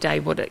the end of the day,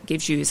 what it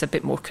gives you is a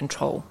bit more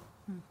control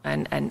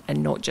and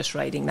not just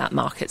riding that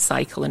market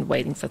cycle and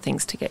waiting for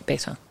things to get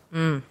better.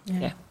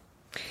 Yeah.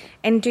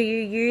 And do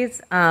you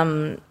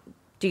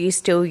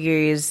still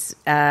use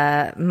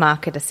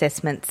market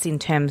assessments in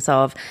terms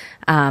of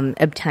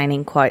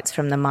obtaining quotes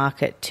from the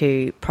market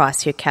to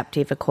price your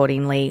captive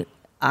accordingly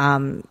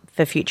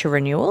for future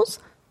renewals?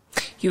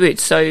 You would.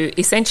 So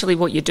essentially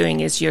what you're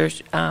doing is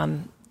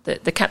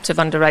the captive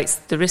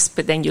underwrites the risk,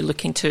 but then you're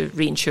looking to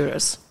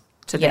reinsurers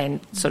to then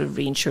sort of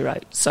reinsure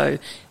out. So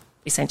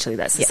essentially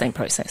that's the same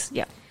process.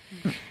 Yeah.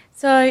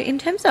 So in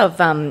terms of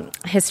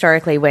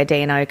historically where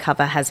D&O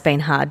cover has been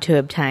hard to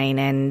obtain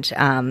and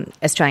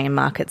Australian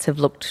markets have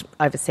looked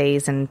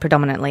overseas and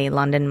predominantly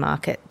London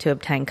market to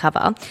obtain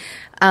cover,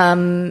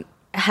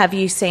 have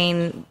you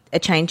seen a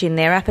change in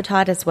their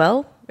appetite as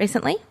well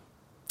recently?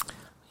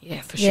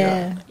 Yeah, for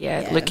sure.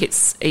 Yeah. Look,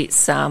 it's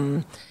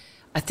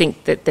I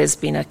think that there's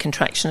been a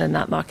contraction in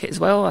that market as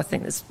well. I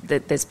think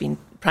there's been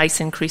price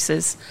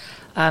increases.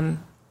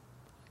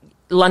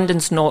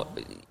 London's not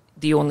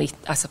the only,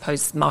 I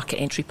suppose, market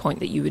entry point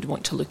that you would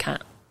want to look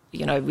at.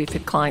 We've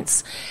had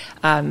clients,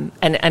 and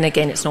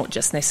again, it's not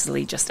just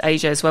necessarily just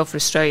Asia as well. For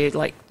Australia,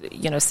 like,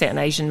 certain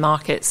Asian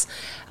markets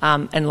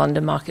and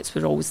London markets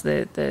were always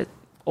the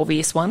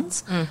obvious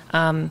ones.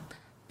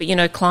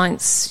 But,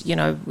 clients,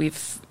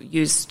 we've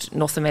used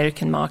North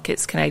American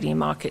markets, Canadian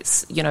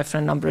markets, for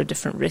a number of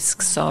different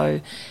risks.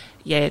 So,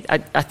 yeah,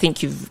 I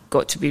think you've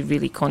got to be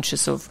really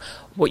conscious of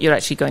what you're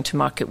actually going to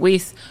market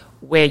with,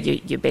 where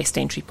your best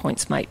entry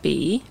points might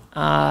be.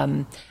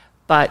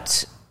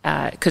 But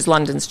because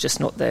London's just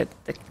not the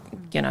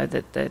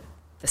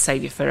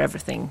saviour for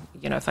everything.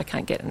 If I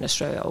can't get in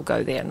Australia, I'll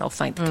go there and I'll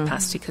find the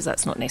capacity, because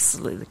that's not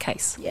necessarily the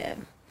case. Yeah.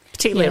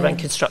 Particularly around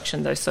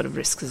construction, those sort of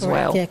risks as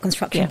well. Yeah,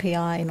 construction,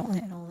 PI and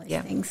all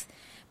those things.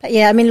 But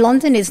yeah, I mean,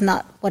 London is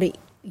not what it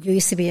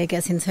used to be, I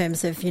guess, in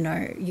terms of,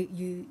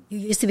 you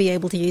used to be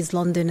able to use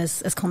London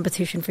as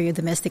competition for your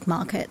domestic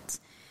market.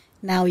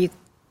 Now you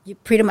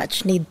pretty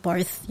much need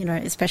both,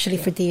 especially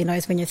for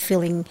D&Os when you're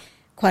filling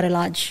quite a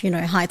large,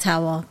 high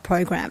tower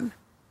program.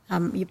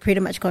 You're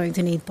pretty much going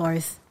to need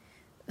both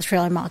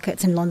Australian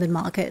markets and London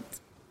markets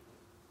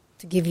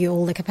give you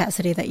all the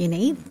capacity that you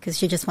need,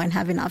 because you just won't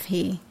have enough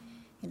here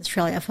in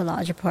Australia for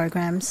larger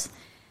programs.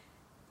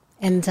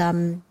 And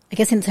I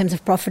guess in terms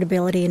of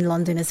profitability in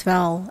London as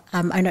well,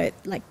 I know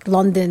like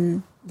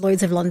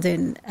Lloyd's of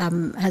London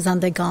has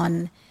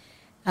undergone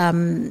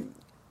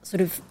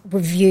sort of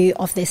review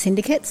of their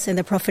syndicates and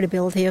the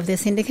profitability of their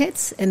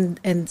syndicates,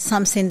 and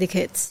some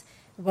syndicates,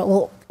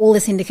 well, all the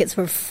syndicates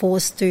were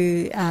forced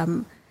to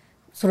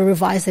sort of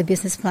revise their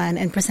business plan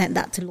and present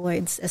that to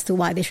Lloyd's as to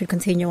why they should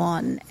continue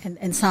on,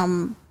 and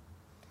some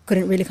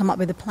couldn't really come up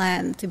with a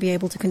plan to be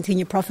able to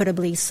continue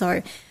profitably.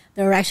 So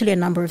there are actually a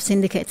number of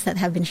syndicates that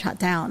have been shut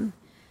down.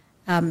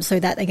 So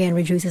that, again,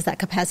 reduces that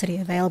capacity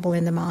available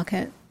in the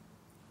market.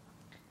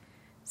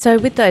 So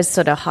with those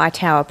sort of high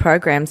tower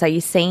programs, are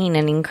you seeing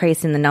an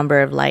increase in the number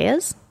of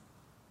layers?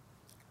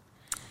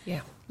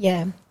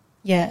 Yeah.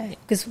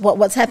 Because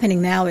what's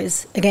happening now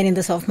is, again, in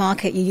the soft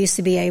market, you used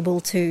to be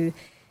able to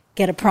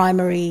get a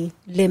primary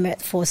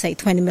limit for, say,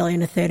 20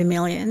 million or 30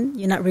 million.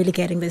 You're not really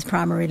getting those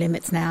primary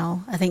limits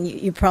now. I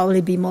think you'd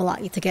probably be more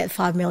likely to get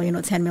 5 million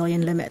or 10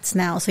 million limits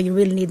now. So you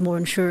really need more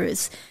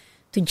insurers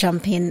to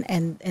jump in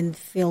and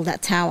fill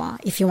that tower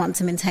if you want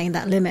to maintain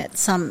that limit.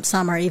 Some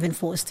are even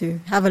forced to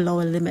have a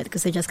lower limit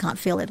because they just can't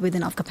fill it with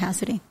enough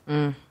capacity.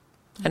 And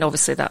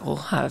obviously that will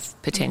have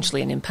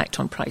potentially an impact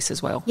on price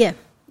as well. Yeah.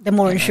 The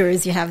more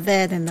insurers you have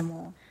there, then the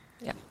more.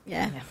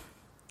 Yeah.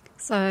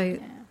 So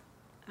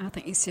I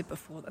think you said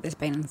before that there's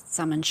been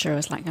some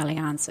insurers like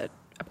Allianz that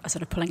are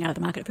sort of pulling out of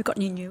the market. Have we got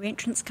any new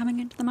entrants coming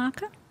into the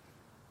market?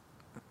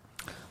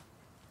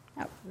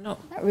 Not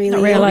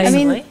really. I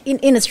mean,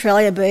 in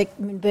Australia,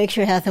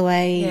 Berkshire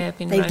Hathaway,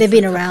 they've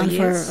been around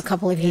for a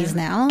couple of years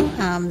now.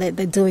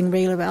 They're doing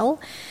really well.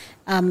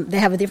 They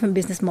have a different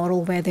business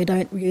model where they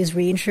don't use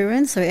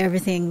reinsurance, so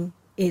everything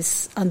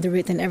is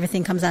underwritten.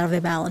 Everything comes out of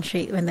their balance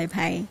sheet when they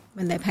pay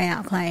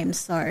out claims.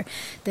 So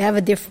they have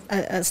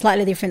a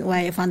slightly different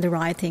way of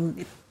underwriting.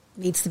 It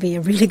needs to be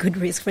a really good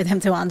risk for them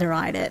to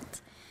underwrite it.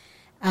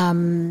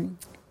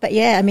 But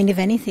yeah, I mean, if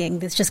anything,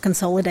 there's just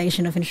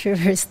consolidation of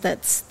insurers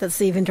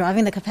that's even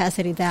driving the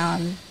capacity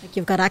down. Like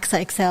you've got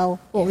AXA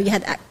XL, or you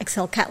had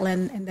XL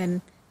Catlin, and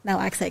then now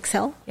AXA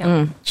XL,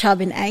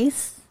 Chubb and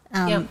Ace,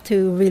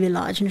 two really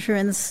large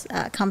insurance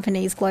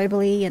companies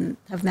globally, and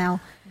have now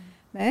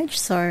merged.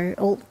 So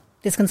all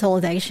this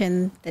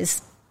consolidation,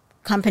 there's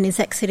companies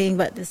exiting,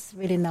 but there's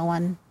really no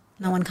one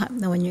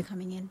new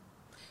coming in.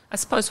 I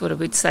suppose what I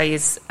would say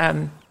is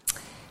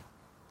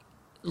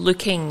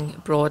looking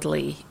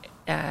broadly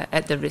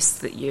at the risks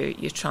that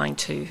you're trying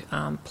to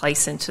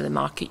place into the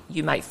market,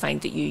 you might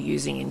find that you're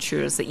using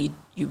insurers that you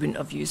wouldn't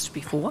have used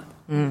before.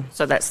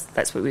 So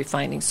that's what we're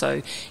finding.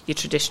 So your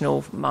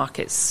traditional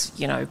markets,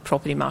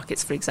 property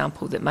markets, for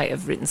example, that might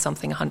have written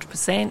something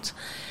 100%,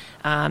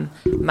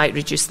 might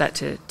reduce that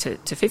to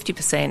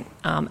 50%,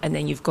 and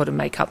then you've got to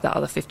make up that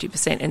other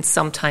 50%. And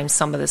sometimes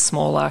some of the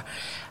smaller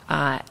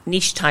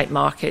niche-type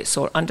markets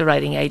or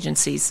underwriting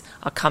agencies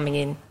are coming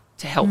in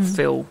to help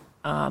fill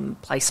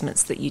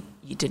placements that you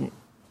didn't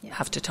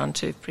have to turn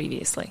to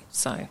previously.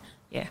 So,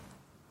 yeah.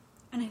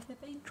 And have there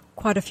been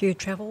quite a few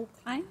travel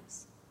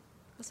claims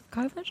because of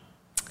COVID?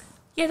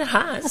 Yeah, there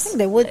has. I think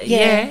there would.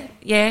 Yeah,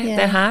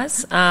 there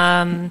has.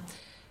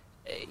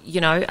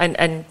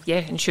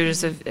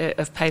 Insurers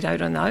have paid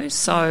out on those.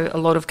 So a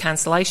lot of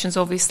cancellations,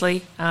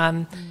 obviously.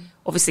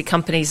 Obviously,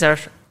 companies are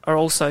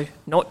also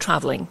not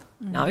travelling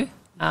now.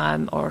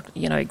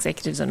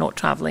 Executives are not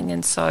travelling.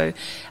 And so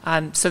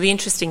the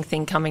interesting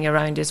thing coming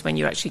around is when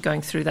you're actually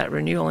going through that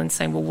renewal and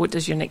saying, well, what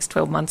does your next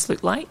 12 months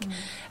look like?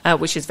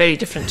 Which is very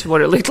different to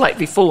what it looked like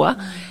before.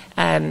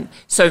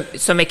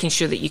 So making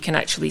sure that you can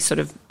actually sort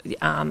of,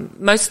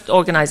 most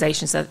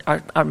organisations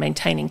are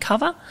maintaining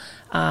cover,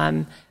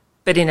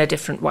 but in a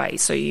different way.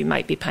 So you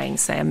might be paying,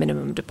 say, a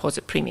minimum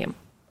deposit premium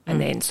and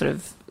then sort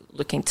of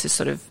looking to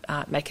sort of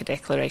make a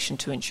declaration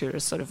to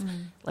insurers sort of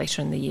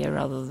later in the year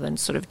rather than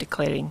sort of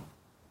declaring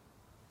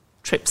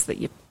trips that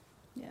you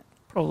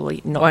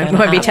probably not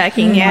won't be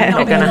taking.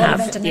 Not going to have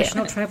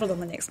international travel in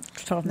the next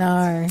 12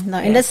 months. No.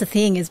 And that's the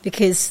thing is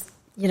because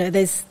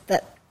there's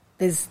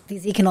this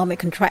economic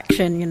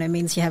contraction.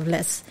 Means you have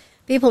less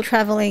people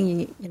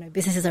traveling.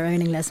 Businesses are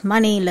earning less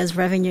money, less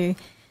revenue.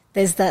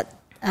 There's that.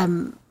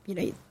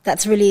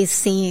 That's really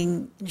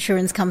seeing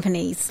insurance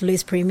companies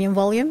lose premium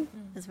volume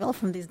as well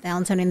from this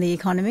downturn in the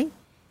economy.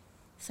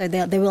 So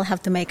they will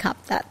have to make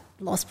up that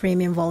lost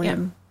premium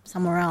volume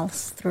somewhere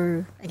else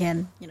through,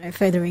 again,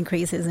 further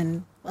increases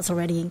in what's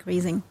already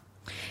increasing.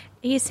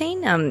 Are you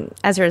seeing,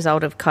 as a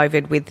result of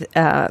COVID, with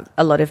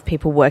a lot of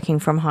people working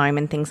from home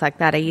and things like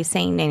that, are you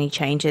seeing any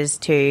changes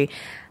to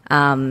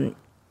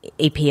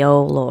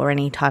EPL or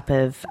any type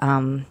of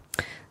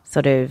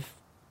sort of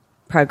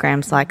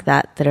programs like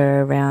that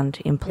are around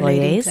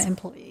employees?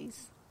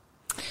 Employees.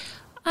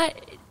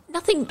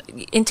 Nothing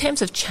in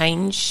terms of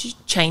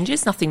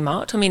changes. Nothing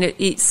marked. I mean,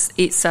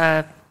 it's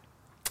a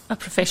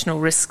professional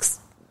risks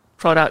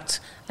product,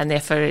 and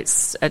therefore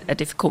it's a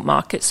difficult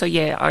market. So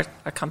our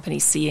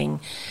company's seeing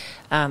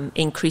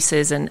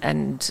increases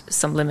and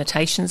some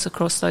limitations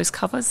across those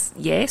covers.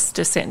 Yes,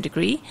 to a certain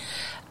degree.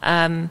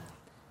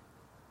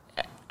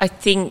 I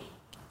think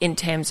in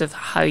terms of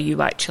how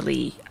you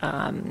actually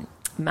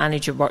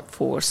manage your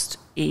workforce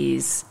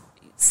is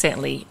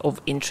certainly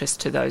of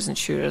interest to those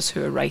insurers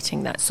who are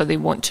writing that. So they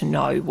want to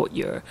know what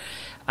your,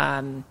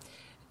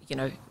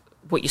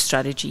 what your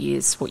strategy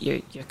is, what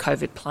your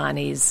COVID plan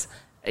is.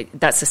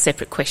 That's a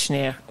separate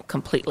questionnaire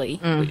completely,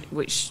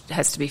 which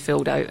has to be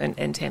filled out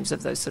in terms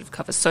of those sort of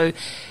covers.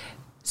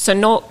 So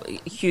not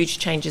huge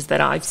changes that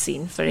I've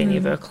seen for any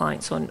of our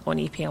clients on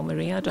EPL,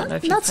 Maria. I don't know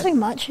if not so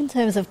much in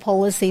terms of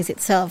policies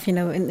itself,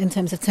 in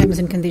terms of terms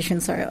and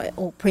conditions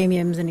or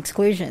premiums and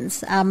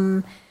exclusions.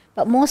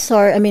 But more so,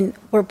 I mean,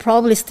 we're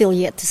probably still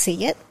yet to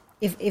see it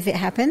if it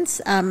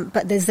happens.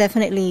 But there's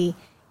definitely,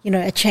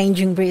 a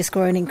changing risk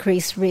or an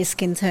increased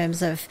risk in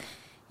terms of,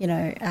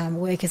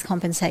 workers'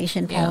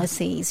 compensation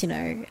policies.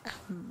 I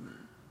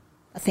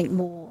think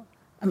more.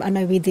 I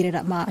know we did it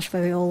at Marsh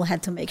where we all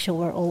had to make sure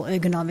we're all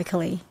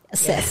ergonomically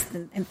assessed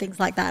and things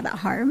like that at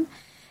home.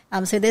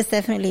 So there's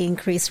definitely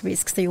increased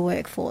risks to your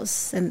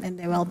workforce and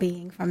their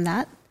well-being from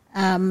that.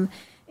 In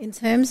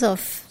terms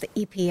of the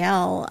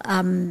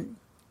EPL,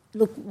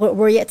 look,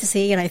 we're yet to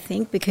see it, I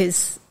think,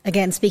 because,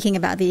 again, speaking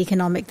about the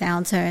economic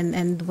downturn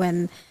and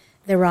when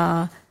there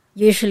are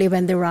employees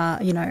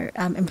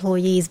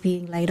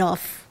being laid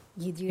off,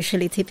 you'd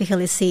usually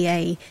typically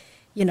see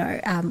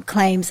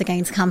claims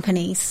against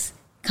companies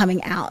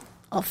coming out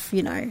of, I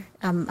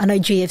know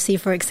GFC,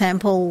 for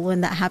example,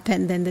 when that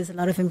happened, then there's a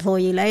lot of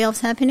employee layoffs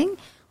happening.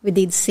 We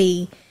did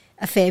see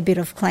a fair bit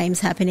of claims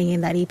happening in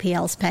that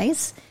EPL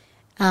space.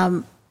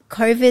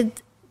 COVID,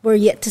 we're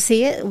yet to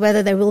see it,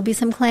 whether there will be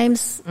some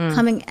claims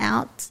coming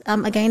out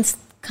against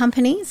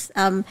companies.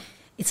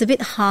 It's a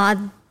bit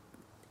hard.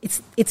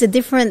 It's a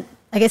different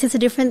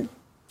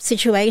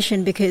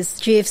situation because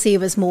GFC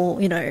was more,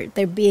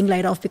 they're being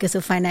laid off because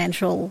of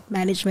financial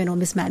management or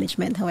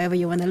mismanagement, however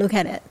you want to look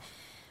at it.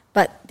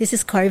 But this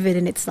is COVID,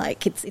 and it's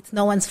like it's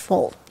no one's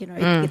fault.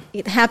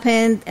 It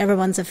happened.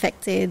 Everyone's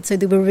affected. So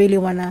do we really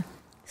want to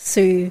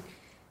sue?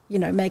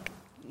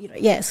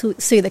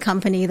 Sue the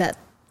company that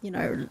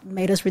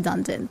made us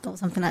redundant or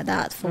something like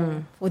that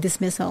for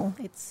dismissal?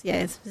 It's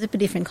a bit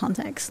different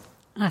context.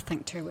 I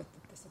think too with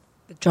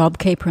the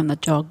JobKeeper and the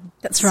job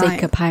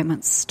seeker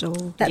payments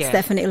still. That's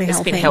definitely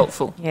helping. It's been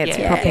helpful. Yeah, it's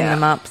propping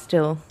them up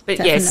still. But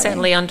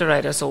certainly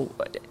underwriters all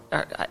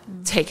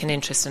take an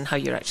interest in how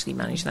you're actually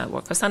managing that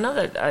workforce.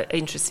 Another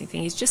interesting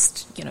thing is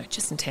just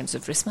in terms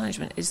of risk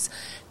management is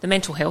the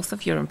mental health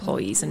of your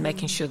employees and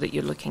making sure that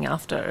you're looking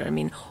after. I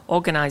mean,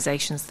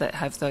 organisations that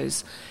have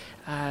those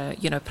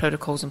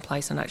protocols in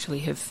place and actually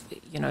have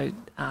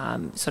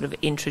sort of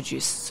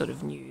introduced sort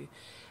of new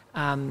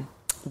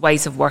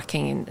ways of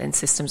working and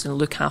systems and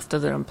look after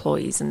their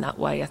employees in that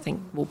way, I think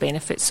will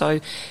benefit. So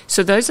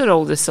those are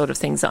all the sort of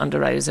things that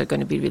underwriters are going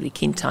to be really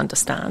keen to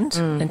understand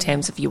in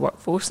terms of your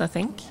workforce, I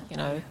think.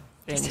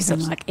 Just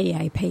like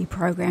EAP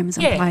programs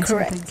in place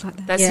correct. and things like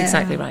that. That's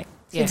exactly right.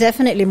 So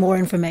definitely more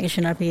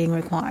information are being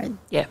required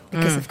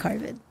because of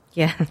COVID.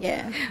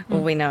 Yeah.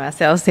 Well, we know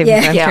ourselves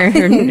even going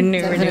through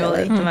new renewal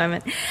at the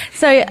moment.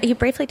 So you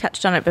briefly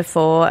touched on it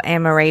before,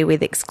 Anne-Marie,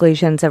 with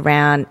exclusions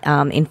around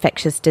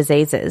infectious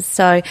diseases.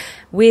 So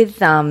with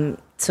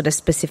sort of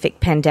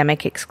specific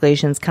pandemic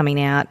exclusions coming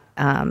out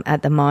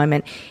at the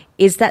moment,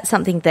 is that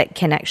something that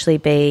can actually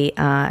be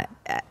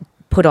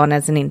put on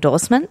as an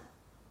endorsement?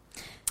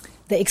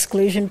 The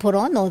exclusion put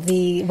on or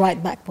the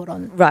right back put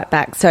on? Right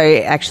back. So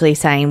actually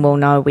saying, well,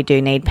 no, we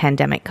do need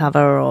pandemic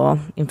cover or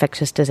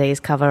infectious disease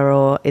cover,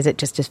 or is it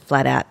just a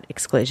flat-out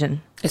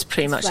exclusion? It's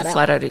pretty much a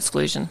flat-out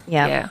exclusion.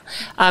 Yeah.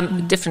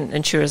 Different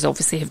insurers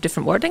obviously have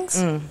different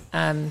wordings.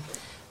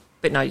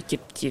 But no, you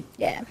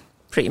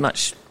pretty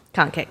much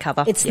can't get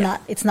cover.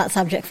 It's not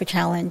subject for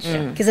challenge.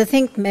 Because I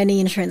think many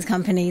insurance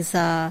companies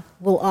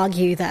will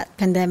argue that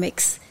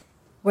pandemics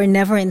were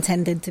never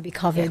intended to be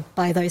covered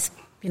by those,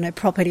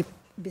 property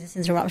business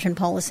interruption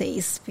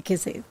policies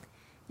because you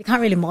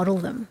can't really model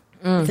them.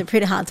 They're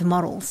pretty hard to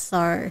model.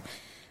 So,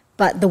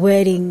 but the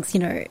wordings,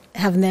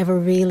 have never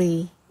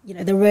really,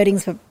 the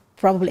wordings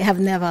have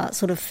never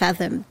sort of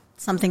fathomed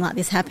something like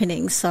this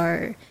happening.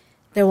 So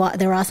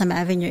there are some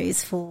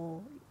avenues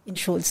for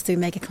insureds to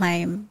make a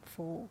claim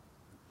for,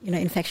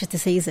 infectious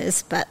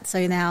diseases. But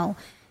so now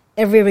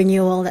every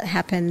renewal that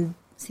happened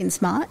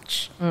since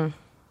March, there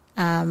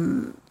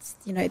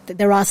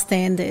are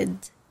standard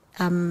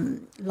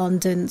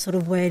London sort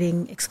of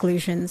wording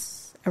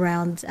exclusions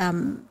around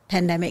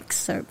pandemics.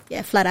 So,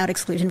 flat out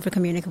exclusion for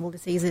communicable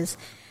diseases.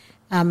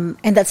 And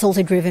that's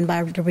also driven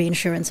by the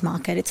reinsurance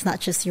market. It's not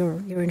just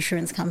your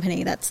insurance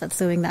company that's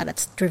doing that.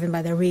 It's driven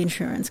by their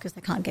reinsurance because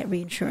they can't get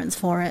reinsurance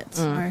for it.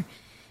 So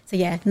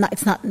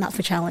it's not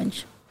for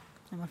challenge,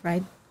 I'm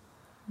afraid.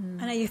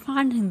 And are you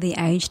finding the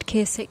aged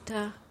care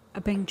sector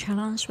are being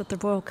challenged with the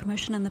Royal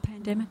Commission and the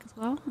pandemic as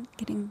well,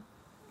 getting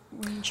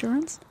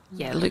reinsurance?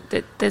 Yeah, look,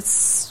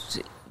 there's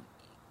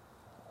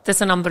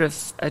a number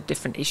of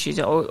different issues.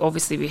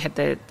 Obviously, we had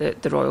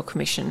the Royal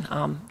Commission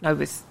now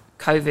with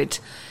COVID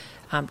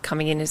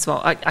coming in as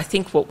well. I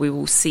think what we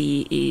will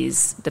see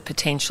is the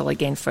potential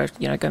again for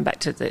going back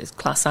to the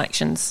class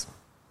actions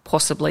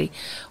possibly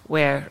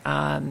where,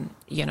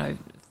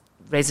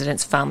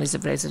 residents, families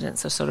of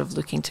residents are sort of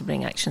looking to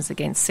bring actions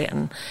against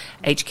certain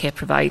aged care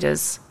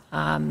providers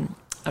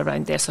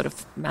around their sort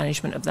of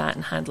management of that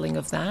and handling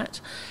of that.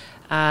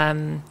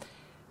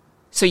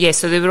 So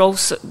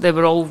they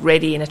were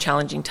already in a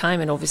challenging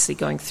time, and obviously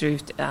going through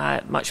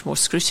much more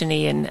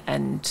scrutiny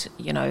and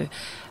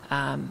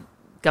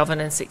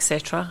governance,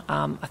 etc.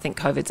 I think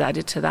COVID's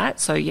added to that.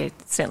 So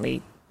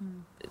certainly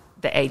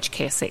the aged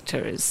care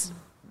sector is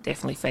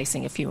definitely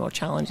facing a few more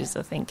challenges,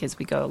 I think, as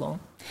we go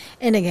along.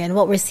 And again,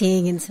 what we're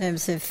seeing in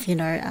terms of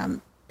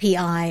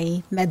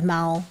PI,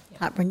 med-mal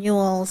type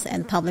renewals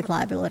and public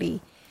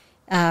liability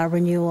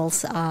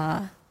renewals,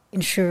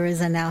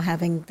 insurers are now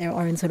having their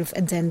own sort of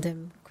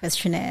addendum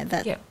questionnaire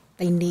that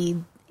they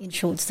need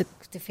insureds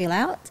to fill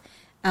out.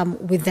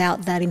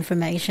 Without that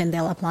information,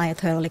 they'll apply a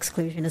total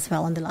exclusion as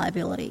well on the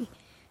liability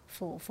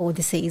for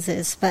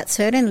diseases. But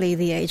certainly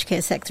the aged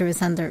care sector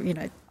is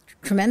under,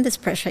 tremendous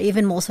pressure,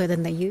 even more so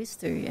than they used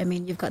to. I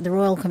mean, you've got the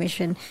Royal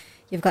Commission,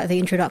 you've got the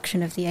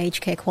introduction of the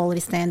aged care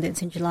quality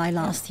standards in July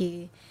last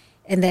year,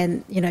 and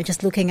then,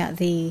 just looking at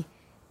the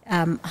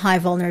high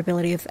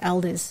vulnerability of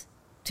elders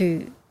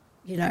to,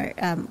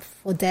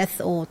 for death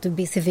or to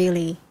be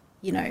severely,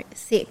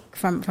 sick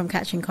from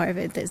catching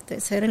COVID, they're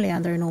certainly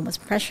under enormous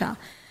pressure.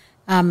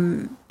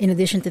 In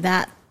addition to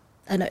that,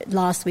 I know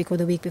last week or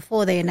the week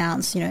before, they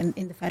announced,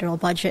 in the federal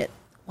budget,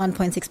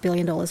 $1.6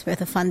 billion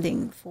worth of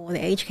funding for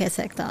the aged care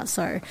sector.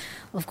 So,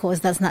 of course,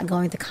 that's not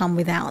going to come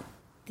without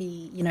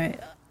the,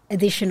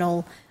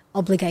 additional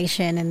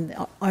obligation and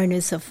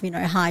onus of,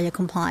 higher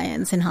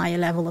compliance and higher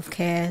level of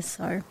care.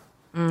 So,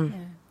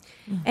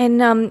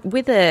 And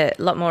with a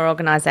lot more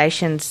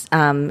organisations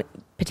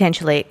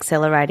potentially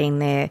accelerating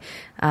their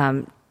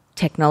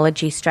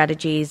technology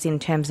strategies in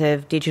terms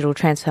of digital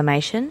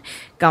transformation,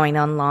 going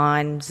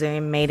online,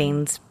 Zoom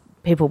meetings,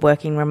 people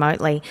working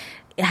remotely,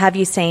 have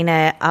you seen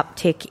an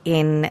uptick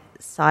in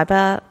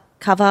cyber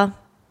cover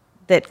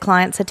that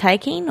clients are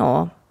taking,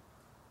 or?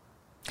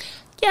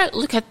 Yeah,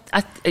 look,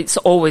 it's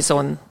always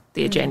on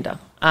the agenda.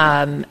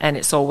 And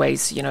it's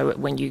always,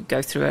 when you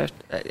go through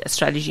a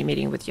strategy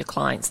meeting with your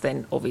clients,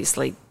 then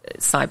obviously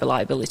cyber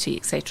liability,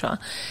 etc.,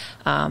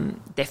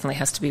 definitely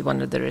has to be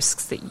one of the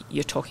risks that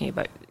you're talking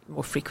about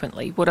more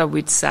frequently. What I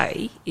would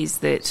say is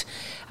that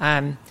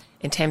in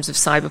terms of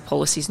cyber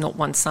policies, not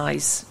one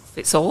size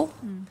fits all.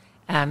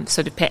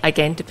 So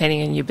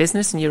depending on your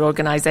business and your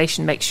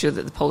organisation, make sure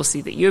that the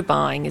policy that you're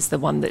buying is the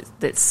one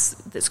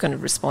that's going to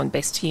respond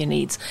best to your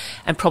needs.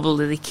 And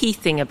probably the key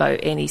thing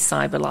about any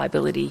cyber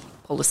liability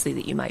policy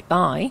that you might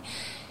buy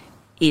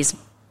is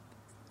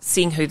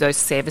seeing who those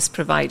service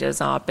providers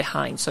are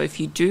behind. So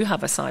if you do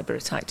have a cyber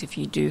attack, if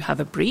you do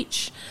have a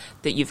breach,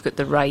 that you've got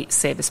the right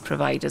service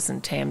providers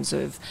in terms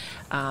of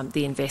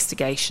the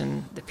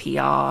investigation, the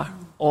PR,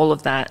 all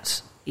of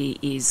that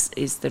is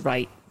the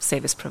right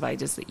service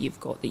providers that you've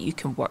got that you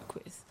can work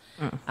with.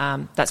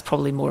 That's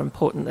probably more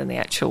important than the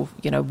actual,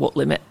 what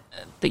limit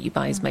that you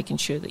buy is making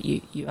sure that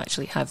you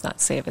actually have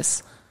that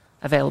service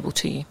available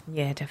to you.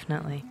 Yeah,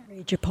 definitely.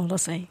 Read your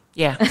policy.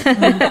 Yeah,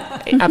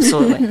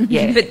 absolutely.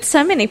 Yeah, but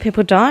so many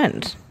people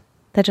don't.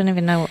 They don't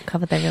even know what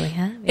cover they really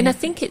have. Yeah. And I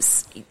think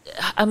it's been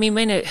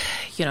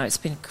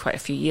quite a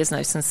few years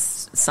now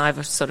since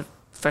cyber sort of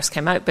first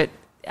came out, but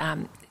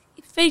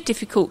it's very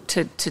difficult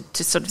to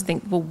sort of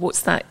think, well,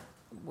 what's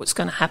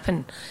going to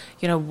happen?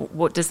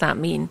 What does that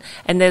mean?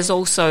 And there's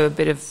also a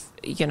bit of,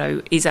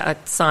 is it a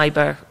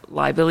cyber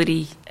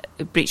liability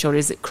breach or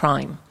is it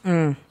crime?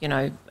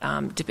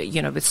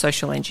 With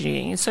social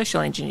engineering. And social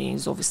engineering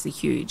is obviously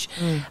huge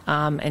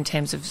in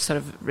terms of sort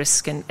of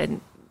risk.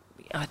 And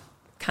I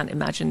can't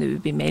imagine there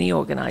would be many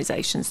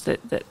organisations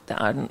that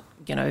aren't,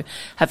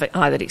 have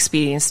either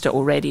experienced it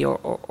already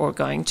or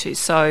going to.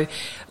 So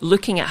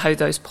looking at how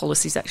those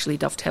policies actually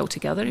dovetail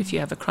together, if you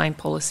have a crime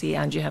policy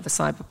and you have a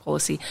cyber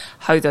policy,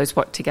 how those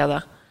work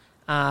together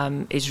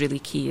is really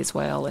key as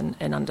well,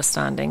 and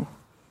understanding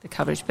the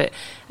coverage. But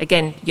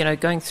again,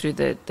 going through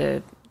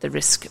the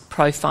risk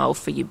profile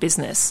for your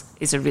business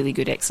is a really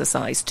good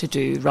exercise to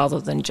do, rather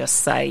than just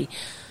say,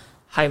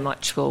 how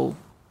much will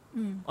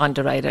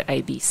underwriter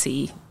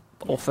ABC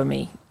offer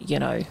me,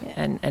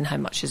 and how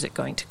much is it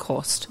going to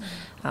cost?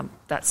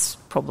 That's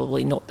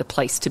probably not the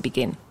place to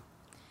begin.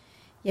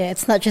 Yeah,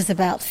 it's not just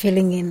about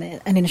filling in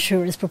an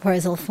insurer's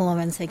proposal form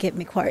and say, get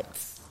me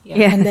quotes,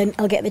 and then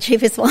I'll get the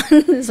cheapest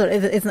one. So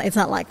it's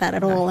not like that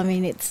at all. I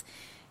mean, it's,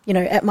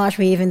 at Marsh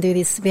we even do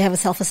this, we have a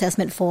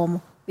self-assessment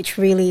form which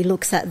really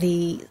looks at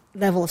the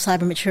level of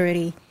cyber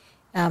maturity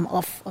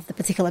of the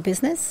particular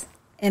business.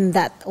 And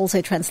that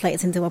also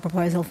translates into a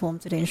proposal form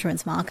to the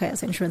insurance market.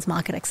 So insurance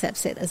market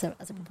accepts it as a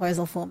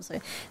proposal form. So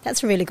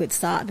that's a really good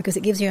start, because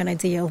it gives you an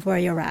idea of where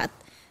you're at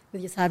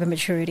with your cyber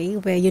maturity,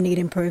 where you need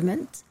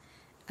improvement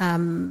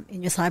in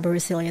your cyber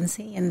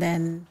resiliency, and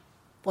then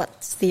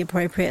what's the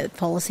appropriate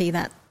policy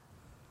that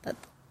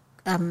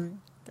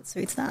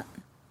suits that.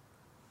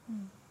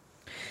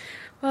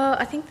 Well,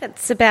 I think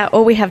that's about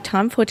all we have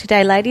time for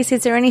today, ladies.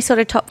 Is there any sort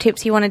of top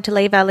tips you wanted to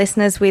leave our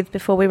listeners with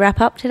before we wrap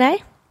up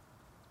today?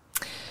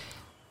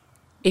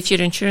 If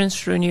your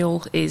insurance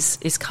renewal is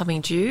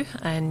coming due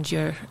and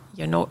you're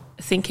not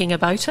thinking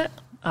about it,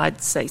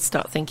 I'd say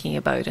start thinking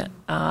about it.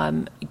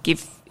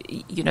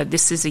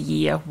 This is a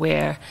year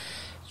where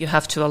you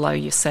have to allow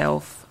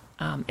yourself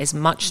as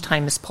much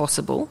time as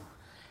possible,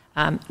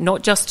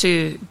 not just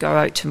to go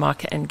out to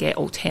market and get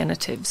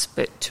alternatives,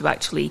 but to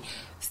actually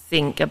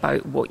think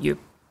about what you're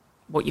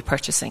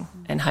purchasing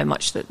and how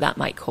much that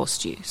might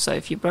cost you. So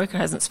if your broker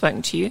hasn't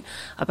spoken to you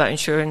about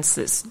insurance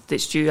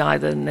that's due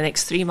either in the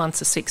next 3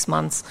 months or 6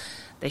 months,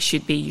 you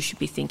should be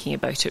thinking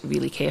about it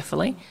really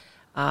carefully,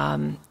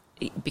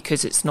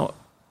 because it's not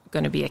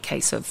going to be a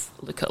case of,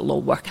 look, it'll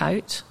all work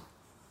out.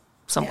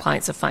 Some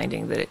clients are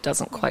finding that it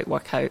doesn't quite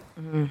work out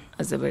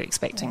as they were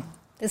expecting.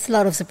 There's a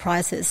lot of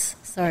surprises.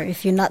 So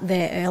if you're not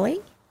there early,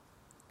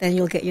 then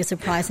you'll get your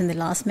surprise in the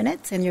last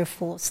minute, and you're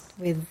forced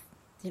with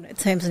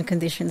terms and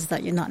conditions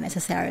that you're not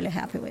necessarily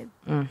happy with.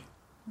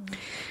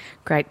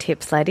 Great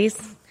tips, ladies.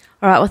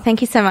 All right, well,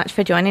 thank you so much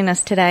for joining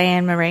us today,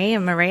 Anne-Marie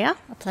and Maria.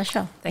 A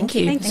pleasure. Thank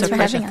you. Thanks it's a for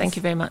pleasure. having us. Thank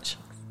you very much.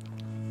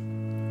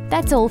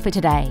 That's all for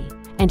today.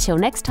 Until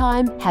next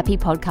time, happy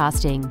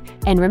podcasting.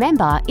 And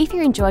remember, if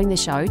you're enjoying the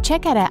show,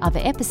 check out our other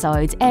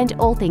episodes and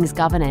all things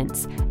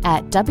governance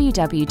at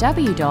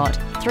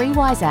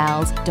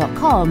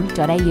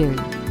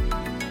www.3wiseowls.com.au.